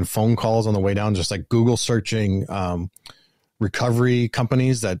was making phone calls on the way down, just like Google searching recovery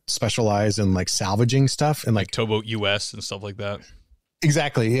companies that specialize in like salvaging stuff and like Towboat US and stuff like that.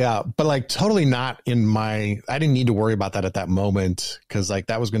 Exactly. Yeah. But like totally not I didn't need to worry about that at that moment, because like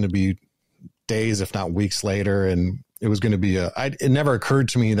that was going to be days, if not weeks later. And it was going to be it never occurred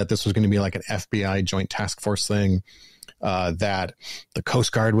to me that this was going to be like an FBI joint task force thing, that the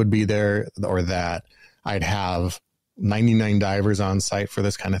Coast Guard would be there, or that I'd have 99 divers on site for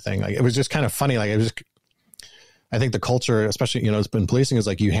this kind of thing. Like, it was just kind of funny. Like, I think the culture, especially, it's been policing, is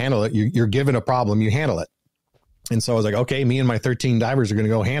like, you handle it. You're given a problem, you handle it. And so I was like, okay, me and my 13 divers are going to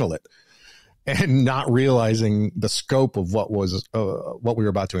go handle it, and not realizing the scope of what we were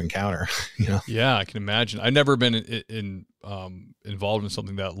about to encounter. Yeah, I can imagine. I've never been involved in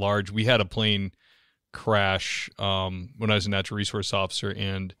something that large. We had a plane crash when I was a natural resource officer,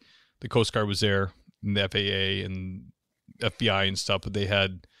 and the Coast Guard was there, and the FAA and FBI and stuff, but they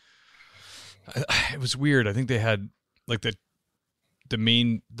had, it was weird. I think they had like the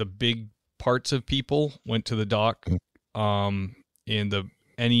big parts of people went to the dock, and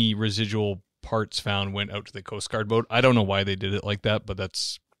any residual parts found went out to the Coast Guard boat. I don't know why they did it like that, but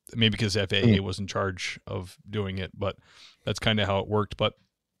that's maybe because FAA was in charge of doing it, but that's kind of how it worked. But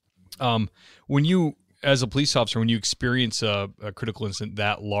when you, as a police officer, when you experience a critical incident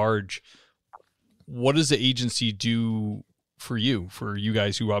that large, what does the agency do for you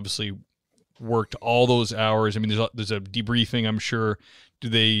guys who obviously worked all those hours? I mean, there's a debriefing, I'm sure. Do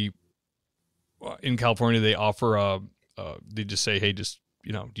they, in California, they offer they just say, hey, just,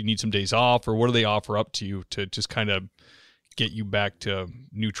 do you need some days off, or what do they offer up to you to just kind of get you back to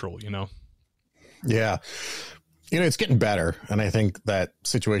neutral, Yeah. It's getting better. And I think that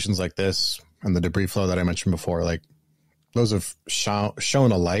situations like this and the debris flow that I mentioned before, like, those have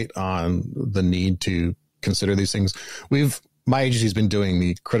shown a light on the need to consider these things. My agency's been doing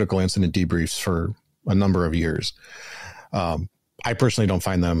the critical incident debriefs for a number of years. I personally don't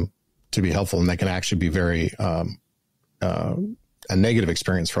find them to be helpful, and they can actually be very a negative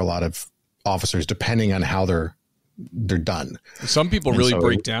experience for a lot of officers, depending on how they're done. Some people really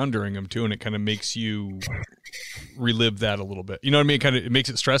break down during them too, and it kind of makes you relive that a little bit. You know what I mean? It makes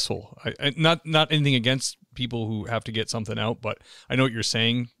it stressful. Not anything against people who have to get something out, but I know what you're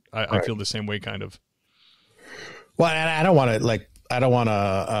saying. I feel the same way, kind of. Well, and I don't want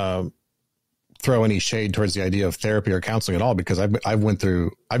to throw any shade towards the idea of therapy or counseling at all, because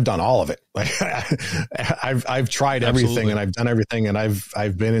I've done all of it. Like, I've tried everything, and I've done everything, and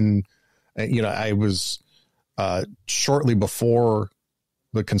I've been in, I was shortly before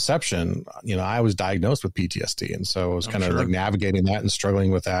the conception, I was diagnosed with PTSD. And so I was kind of like navigating that and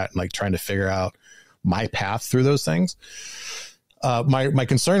struggling with that, and like trying to figure out my path through those things. My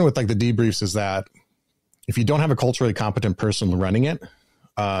concern with like the debriefs is that if you don't have a culturally competent person running it,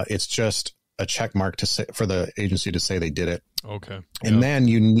 it's just a check mark for the agency to say they did it. Okay. And then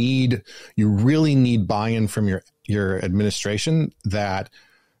you really need buy-in from your administration that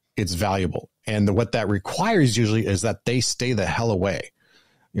it's valuable. And what that requires usually is that they stay the hell away.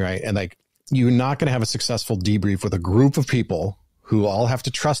 Right. And like, you're not going to have a successful debrief with a group of people who all have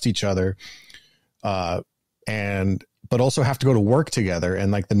to trust each other, but also have to go to work together.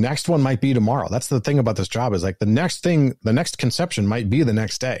 And like, the next one might be tomorrow. That's the thing about this job, is like the next conception might be the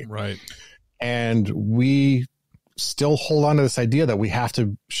next day. Right. And we still hold on to this idea that we have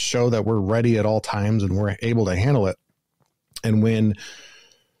to show that we're ready at all times and we're able to handle it. And when,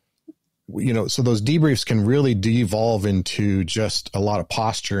 so those debriefs can really devolve into just a lot of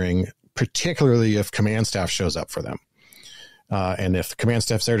posturing, particularly if command staff shows up for them. And if the command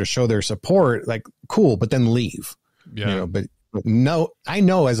staff's there to show their support, like, cool, but then leave. Yeah. But no, I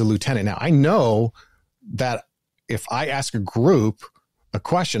know as a lieutenant now, I know that if I ask a group a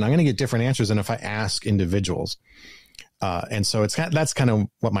question, I'm going to get different answers than if I ask individuals. And so that's kind of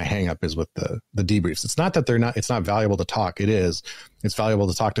what my hang up is with the debriefs. It's not that it's not valuable to talk. It's valuable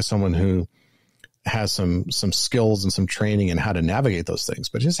to talk to someone who has some skills and some training in how to navigate those things,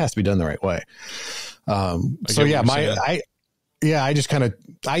 but it just has to be done the right way. I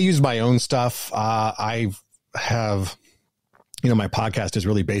use my own stuff. I have, my podcast is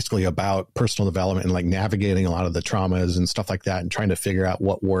really basically about personal development and like navigating a lot of the traumas and stuff like that, and trying to figure out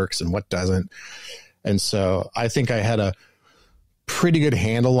what works and what doesn't. And so I think I had a pretty good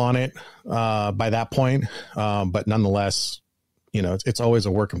handle on it by that point. But nonetheless, it's always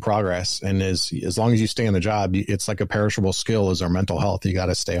a work in progress. And as long as you stay on the job, it's like a perishable skill is our mental health. You got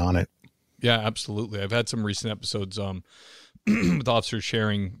to stay on it. Yeah, absolutely. I've had some recent episodes with officers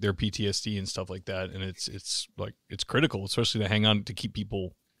sharing their PTSD and stuff like that. And it's critical, especially to hang on to keep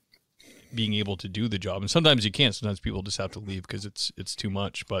people being able to do the job. And sometimes you can't. Sometimes people just have to leave because it's too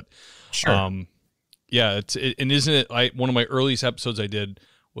much. But sure. Yeah, and isn't it? One of my earliest episodes I did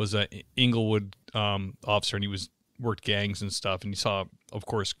was an Inglewood officer, and he worked gangs and stuff, and he saw, of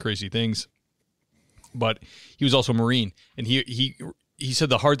course, crazy things. But he was also a Marine, and he said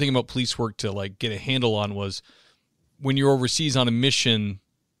the hard thing about police work to like get a handle on was when you're overseas on a mission,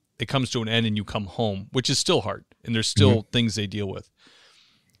 it comes to an end and you come home, which is still hard, and there's still things they deal with.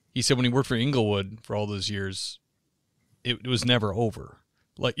 he said when he worked for Inglewood for all those years, it was never over.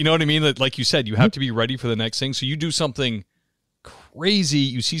 Like, you know what I mean? Like you said, you have to be ready for the next thing. So you do something crazy,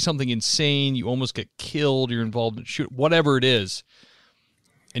 you see something insane, you almost get killed, you're involved in shoot, whatever it is,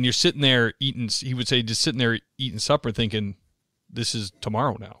 and you're sitting there eating, he would say, just sitting there eating supper thinking, this is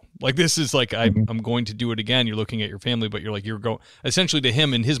tomorrow now. Like, this is like, I'm going to do it again. You're looking at your family, but you're like, you're going, essentially to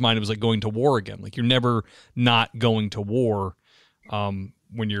him, in his mind, it was like going to war again. Like, you're never not going to war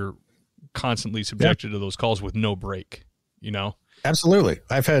when you're constantly subjected to those calls with no break, you know? Absolutely.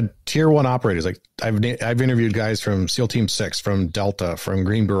 I've had tier 1 operators. Like I've interviewed guys from SEAL Team 6, from Delta, from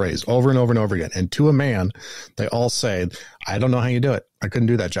Green Berets over and over and over again. And to a man, they all say, I don't know how you do it. I couldn't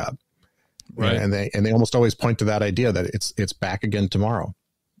do that job. Right. And they almost always point to that idea that it's back again tomorrow.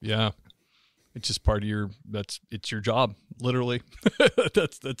 Yeah. It's just part of it's your job, literally.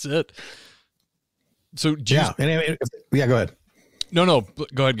 that's it. So yeah. Go ahead. No,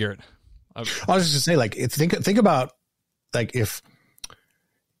 go ahead, Garrett. I was just gonna say, like, think about, like,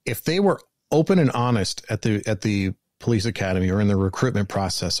 if they were open and honest at the police academy or in the recruitment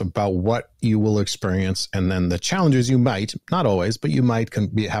process about what you will experience, and then the challenges you might, not always, but you might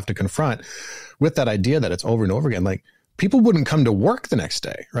have to confront with that idea that it's over and over again, like, people wouldn't come to work the next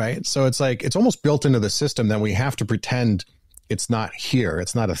day, right? So it's like, it's almost built into the system that we have to pretend it's not here,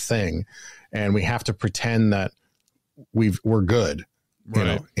 it's not a thing, and we have to pretend that we're good, you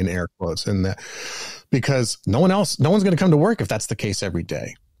know, in air quotes, and that, because no one's going to come to work if that's the case every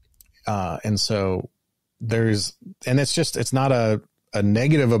day. And so it's not a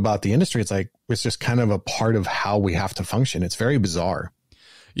negative about the industry. It's like, it's just kind of a part of how we have to function. It's very bizarre.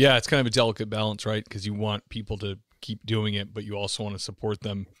 Yeah. It's kind of a delicate balance, right? Because you want people to keep doing it, but you also want to support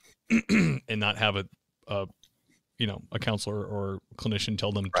them and not have a counselor or clinician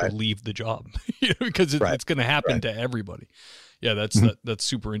tell them to leave the job, because it's going to happen to everybody. Yeah. That's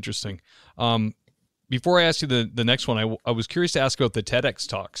super interesting. Before I ask you the next one, I was curious to ask about the TEDx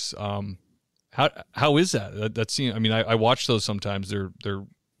talks. How is that? That's, I mean, I watch those sometimes. They're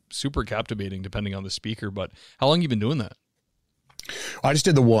super captivating depending on the speaker. But how long have you been doing that? I just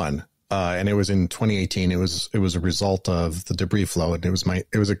did the one, and it was in 2018. It was a result of the debris flow, and it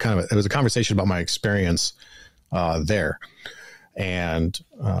was a conversation about my experience there, and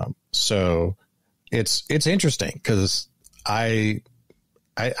so it's interesting because I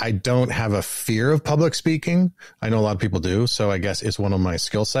don't have a fear of public speaking. I know a lot of people do, so I guess it's one of my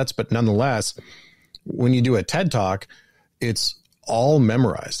skill sets. But nonetheless, when you do a TED Talk, it's all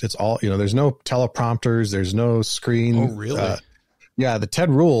memorized. It's all, there's no teleprompters, there's no screen. Oh, really? Yeah, the TED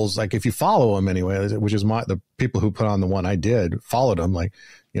rules, like, if you follow them anyway, which is the people who put on the one I did followed them. Like,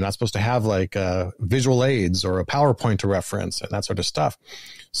 you're not supposed to have like visual aids or a PowerPoint to reference and that sort of stuff.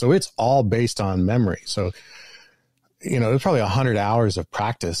 So it's all based on memory. So, there's probably 100 hours of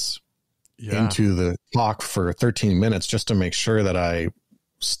practice into the talk for 13 minutes just to make sure that I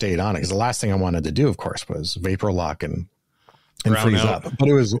stayed on it. Because the last thing I wanted to do, of course, was vapor lock and freeze up. But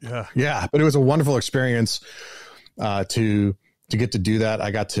it was, but it was a wonderful experience to get to do that.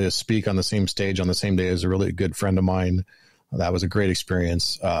 I got to speak on the same stage on the same day as a really good friend of mine. That was a great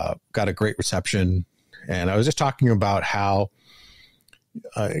experience. Got a great reception. And I was just talking about how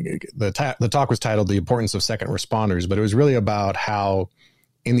the talk was titled "The Importance of Second Responders," but it was really about how,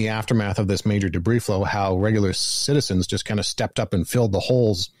 in the aftermath of this major debris flow, how regular citizens just kind of stepped up and filled the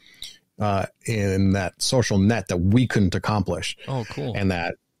holes in that social net that we couldn't accomplish. Oh, cool. And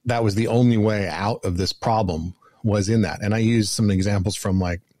that was the only way out of this problem, was in that. And I used some examples from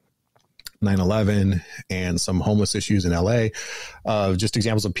like 9/11 and some homeless issues in LA, just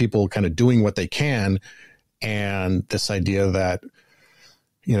examples of people kind of doing what they can. And this idea that,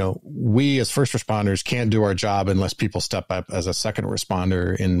 we as first responders can't do our job unless people step up as a second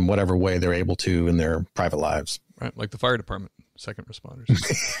responder in whatever way they're able to in their private lives. Right. Like the fire department, second responders.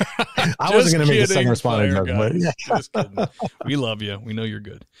 I wasn't going to make a second responder joke, but yeah. Just kidding. We love you. We know you're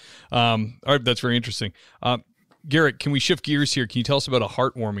good. All right. That's very interesting. Garrett, can we shift gears here? Can you tell us about a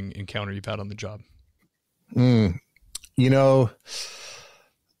heartwarming encounter you've had on the job?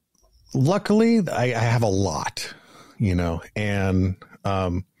 Luckily I have a lot, and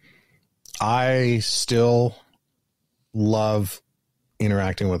I still love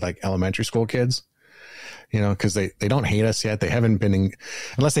interacting with like elementary school kids, because they don't hate us yet. They haven't been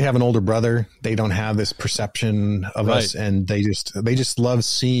unless they have an older brother, they don't have this perception of us, and they just love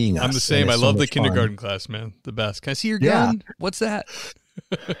seeing us. I'm the same. I love the kindergarten class, man. The best. Can I see your gun? What's that?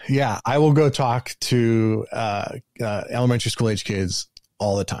 Yeah. I will go talk to elementary school age kids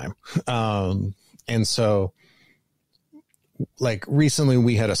all the time. And so, like, recently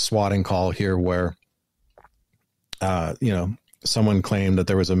we had a swatting call here where, someone claimed that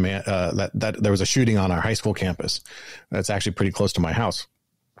there was a man, that there was a shooting on our high school campus. That's actually pretty close to my house.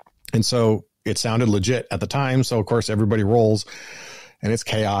 And so it sounded legit at the time. So of course everybody rolls and it's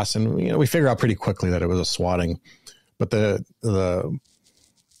chaos. And, we figure out pretty quickly that it was a swatting, but the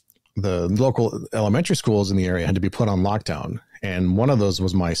local elementary schools in the area had to be put on lockdown. And one of those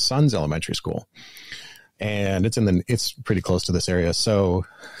was my son's elementary school. And it's pretty close to this area. So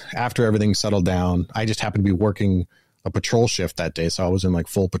after everything settled down, I just happened to be working a patrol shift that day. So I was in like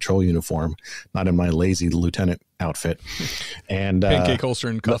full patrol uniform, not in my lazy lieutenant outfit. And pancake holster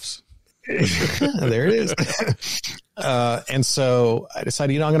and cuffs. There it is. And so I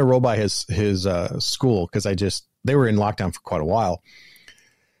decided, I'm going to roll by his school, because they were in lockdown for quite a while.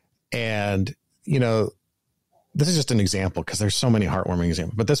 And, this is just an example, because there's so many heartwarming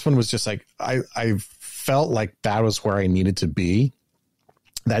examples, but this one was just like, I felt like that was where I needed to be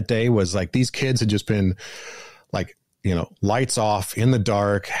that day. Was like, these kids had just been like, lights off in the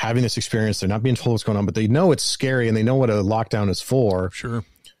dark, having this experience. They're not being told what's going on, but they know it's scary and they know what a lockdown is for. Sure.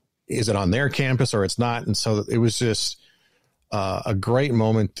 Is it on their campus or it's not? And so it was just a great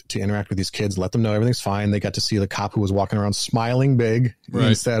moment to interact with these kids, let them know everything's fine. They got to see the cop who was walking around smiling big, right,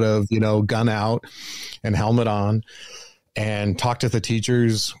 instead of, gun out and helmet on, and talk to the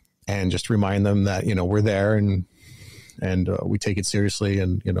teachers and just remind them that, we're there and we take it seriously,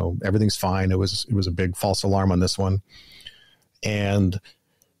 and, everything's fine. It was a big false alarm on this one. And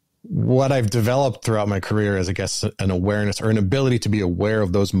what I've developed throughout my career is, I guess, an awareness or an ability to be aware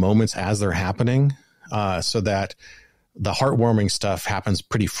of those moments as they're happening, so that the heartwarming stuff happens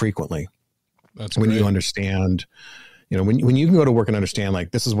pretty frequently. That's when great. You understand, when you can go to work and understand,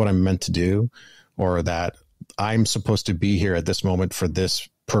 like, this is what I'm meant to do, or that I'm supposed to be here at this moment for this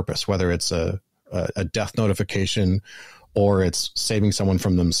purpose, whether it's a death notification or it's saving someone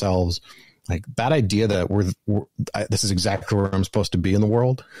from themselves. Like, that idea that this is exactly where I'm supposed to be in the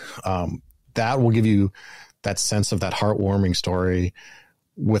world. That will give you that sense of that heartwarming story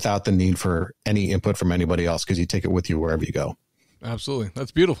without the need for any input from anybody else, because you take it with you wherever you go. Absolutely.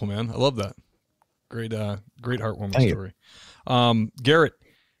 That's beautiful, man. I love that. Great heartwarming Thank story. Garrett,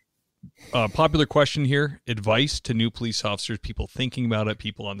 popular question here. Advice to new police officers, people thinking about it,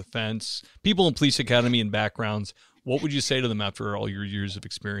 people on the fence, people in police academy and backgrounds. What would you say to them after all your years of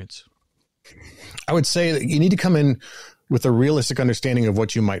experience? I would say that you need to come in with a realistic understanding of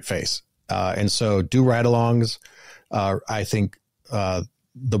what you might face. And so do ride-alongs. I think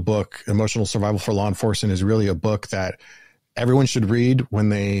the book Emotional Survival for Law Enforcement is really a book that everyone should read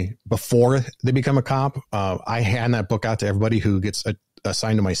before they become a cop. I hand that book out to everybody who gets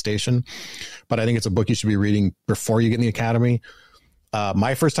assigned to my station, but I think it's a book you should be reading before you get in the academy.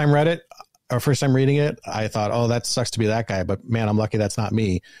 My first time reading it, I thought, oh, that sucks to be that guy, but man, I'm lucky that's not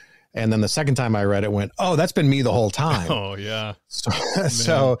me. And then the second time I read it, went, oh, that's been me the whole time. Oh yeah.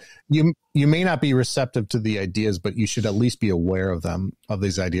 So you may not be receptive to the ideas, but you should at least be aware of them, of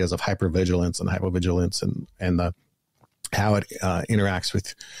these ideas of hypervigilance and hypovigilance and how it interacts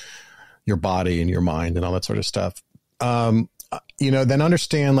with your body and your mind and all that sort of stuff. Then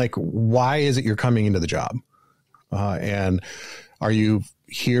understand, like, why is it you're coming into the job? And are you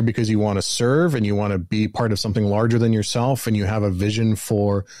here because you want to serve and you want to be part of something larger than yourself, and you have a vision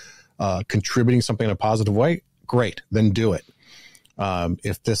for contributing something in a positive way? Great, then do it.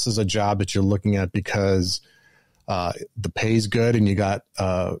 If this is a job that you're looking at because the pay's good and you got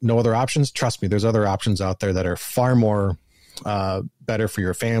no other options, trust me, there's other options out there that are far more better for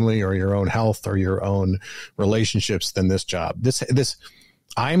your family or your own health or your own relationships than this job. This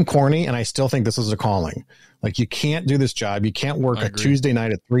I'm corny, and I still think this is a calling. Like, you can't do this job. You can't work a Tuesday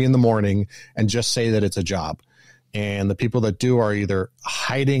night at 3 a.m. and just say that it's a job. And the people that do are either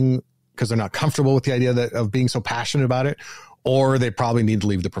hiding because they're not comfortable with the idea of being so passionate about it, or they probably need to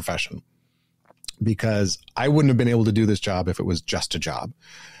leave the profession, because I wouldn't have been able to do this job if it was just a job.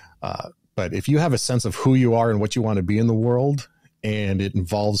 But if you have a sense of who you are and what you want to be in the world, and it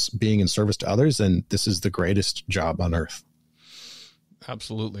involves being in service to others, then this is the greatest job on earth.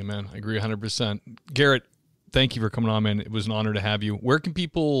 Absolutely, man. I agree 100%. Garrett, thank you for coming on, man. It was an honor to have you. Where can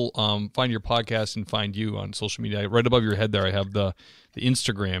people find your podcast and find you on social media? Right above your head there, I have the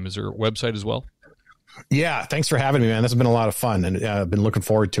Instagram. Is there a website as well? Yeah, thanks for having me, man. This has been a lot of fun, and I've been looking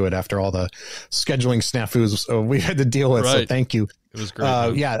forward to it after all the scheduling snafus we had to deal with. Right. So thank you. It was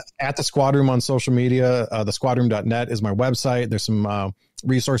great. Yeah, at the Squad Room on social media. thesquadroom.net is my website. There's some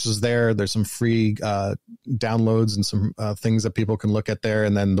resources there. There's some free downloads and some things that people can look at there.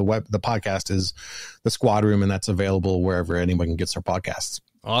 And then the podcast is the Squad Room, and that's available wherever anyone can get their podcasts.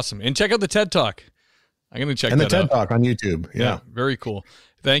 Awesome. And check out the TED Talk. I'm going to check and that out. And the TED Talk on YouTube. Yeah. Very cool.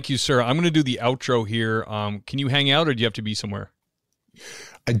 Thank you, sir. I'm going to do the outro here. Can you hang out or do you have to be somewhere?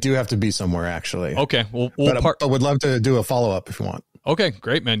 I do have to be somewhere, actually. Okay. Well, but would love to do a follow-up if you want. Okay,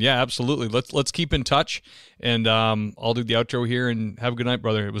 great, man. Yeah, absolutely. Let's keep in touch, and I'll do the outro here, and have a good night,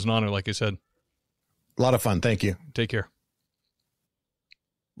 brother. It was an honor, like I said. A lot of fun. Thank you. Take care.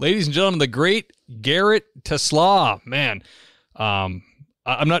 Ladies and gentlemen, the great Garrett TeSlaa. Man, I'm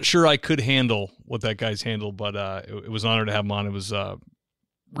not sure I could handle what that guy's handled, but it was an honor to have him on. It was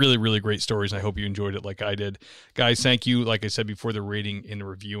really, really great stories, and I hope you enjoyed it like I did. Guys, thank you. Like I said before, the rating and the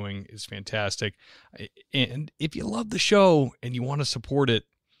reviewing is fantastic. And if you love the show and you want to support it,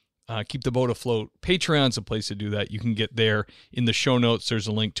 keep the boat afloat, Patreon's a place to do that. You can get there in the show notes. There's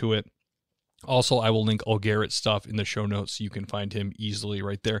a link to it. Also, I will link all Garrett's stuff in the show notes so you can find him easily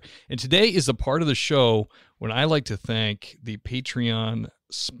right there. And today is the part of the show when I like to thank the Patreon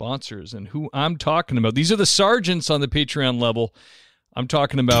sponsors, and who I'm talking about. These are the sergeants on the Patreon level. I'm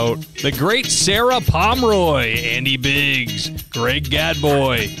talking about the great Sarah Pomeroy, Andy Biggs, Greg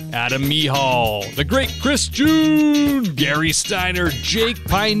Gadboy, Adam Mihal, the great Chris June, Gary Steiner, Jake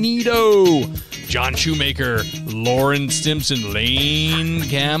Pinedo, John Shoemaker, Lauren Stimson, Lane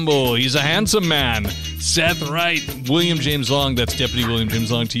Campbell, he's a handsome man, Seth Wright, William James Long, that's Deputy William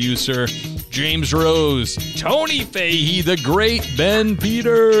James Long to you, sir, James Rose, Tony Fahey, the great Ben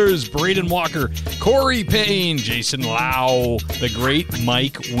Peters, Braden Walker, Corey Payne, Jason Lau, the great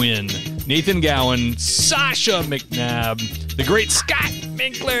Mike Wynn, Nathan Gowan, Sasha McNabb, the great Scott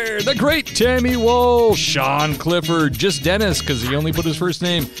Minkler, the great Tammy Wool, Sean Clifford, just Dennis because he only put his first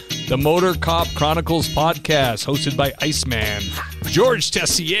name, the Motor Cop Chronicles podcast hosted by Iceman, George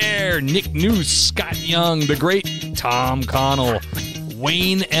Tessier, Nick Noose, Scott Young, the great Tom Connell,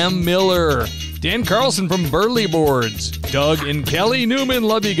 Wayne M. Miller, Dan Carlson from Burley Boards, Doug and Kelly Newman,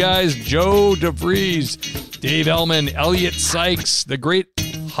 love you guys, Joe DeVries, Dave Ellman, Elliot Sykes, the great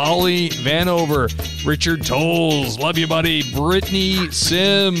Holly Vanover, Richard Tolles, love you, buddy, Brittany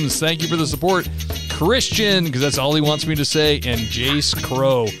Sims, thank you for the support, Christian, because that's all he wants me to say, and Jace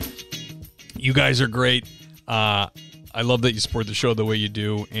Crow. You guys are great. I love that you support the show the way you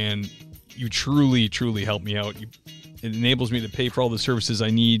do, and you truly, truly help me out. It enables me to pay for all the services I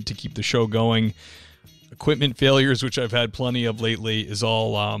need to keep the show going. Equipment failures, which I've had plenty of lately, is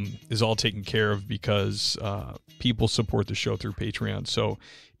all taken care of because people support the show through Patreon. So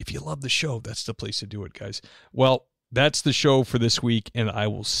if you love the show, that's the place to do it, guys. Well, that's the show for this week, and I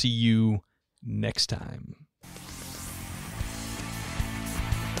will see you next time.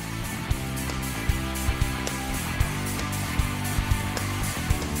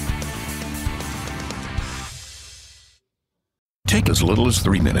 Take as little as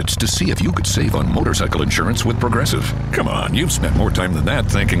 3 minutes to see if you could save on motorcycle insurance with Progressive. Come on, you've spent more time than that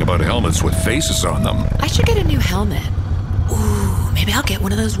thinking about helmets with faces on them. I should get a new helmet. Ooh, maybe I'll get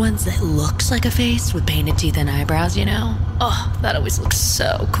one of those ones that looks like a face with painted teeth and eyebrows, you know? Oh, that always looks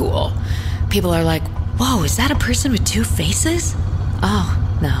so cool. People are like, whoa, is that a person with two faces?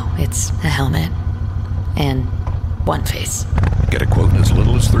 Oh, no, it's a helmet. And one face. Get a quote in as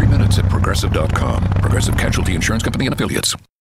little as 3 minutes at Progressive.com. Progressive Casualty Insurance Company and Affiliates.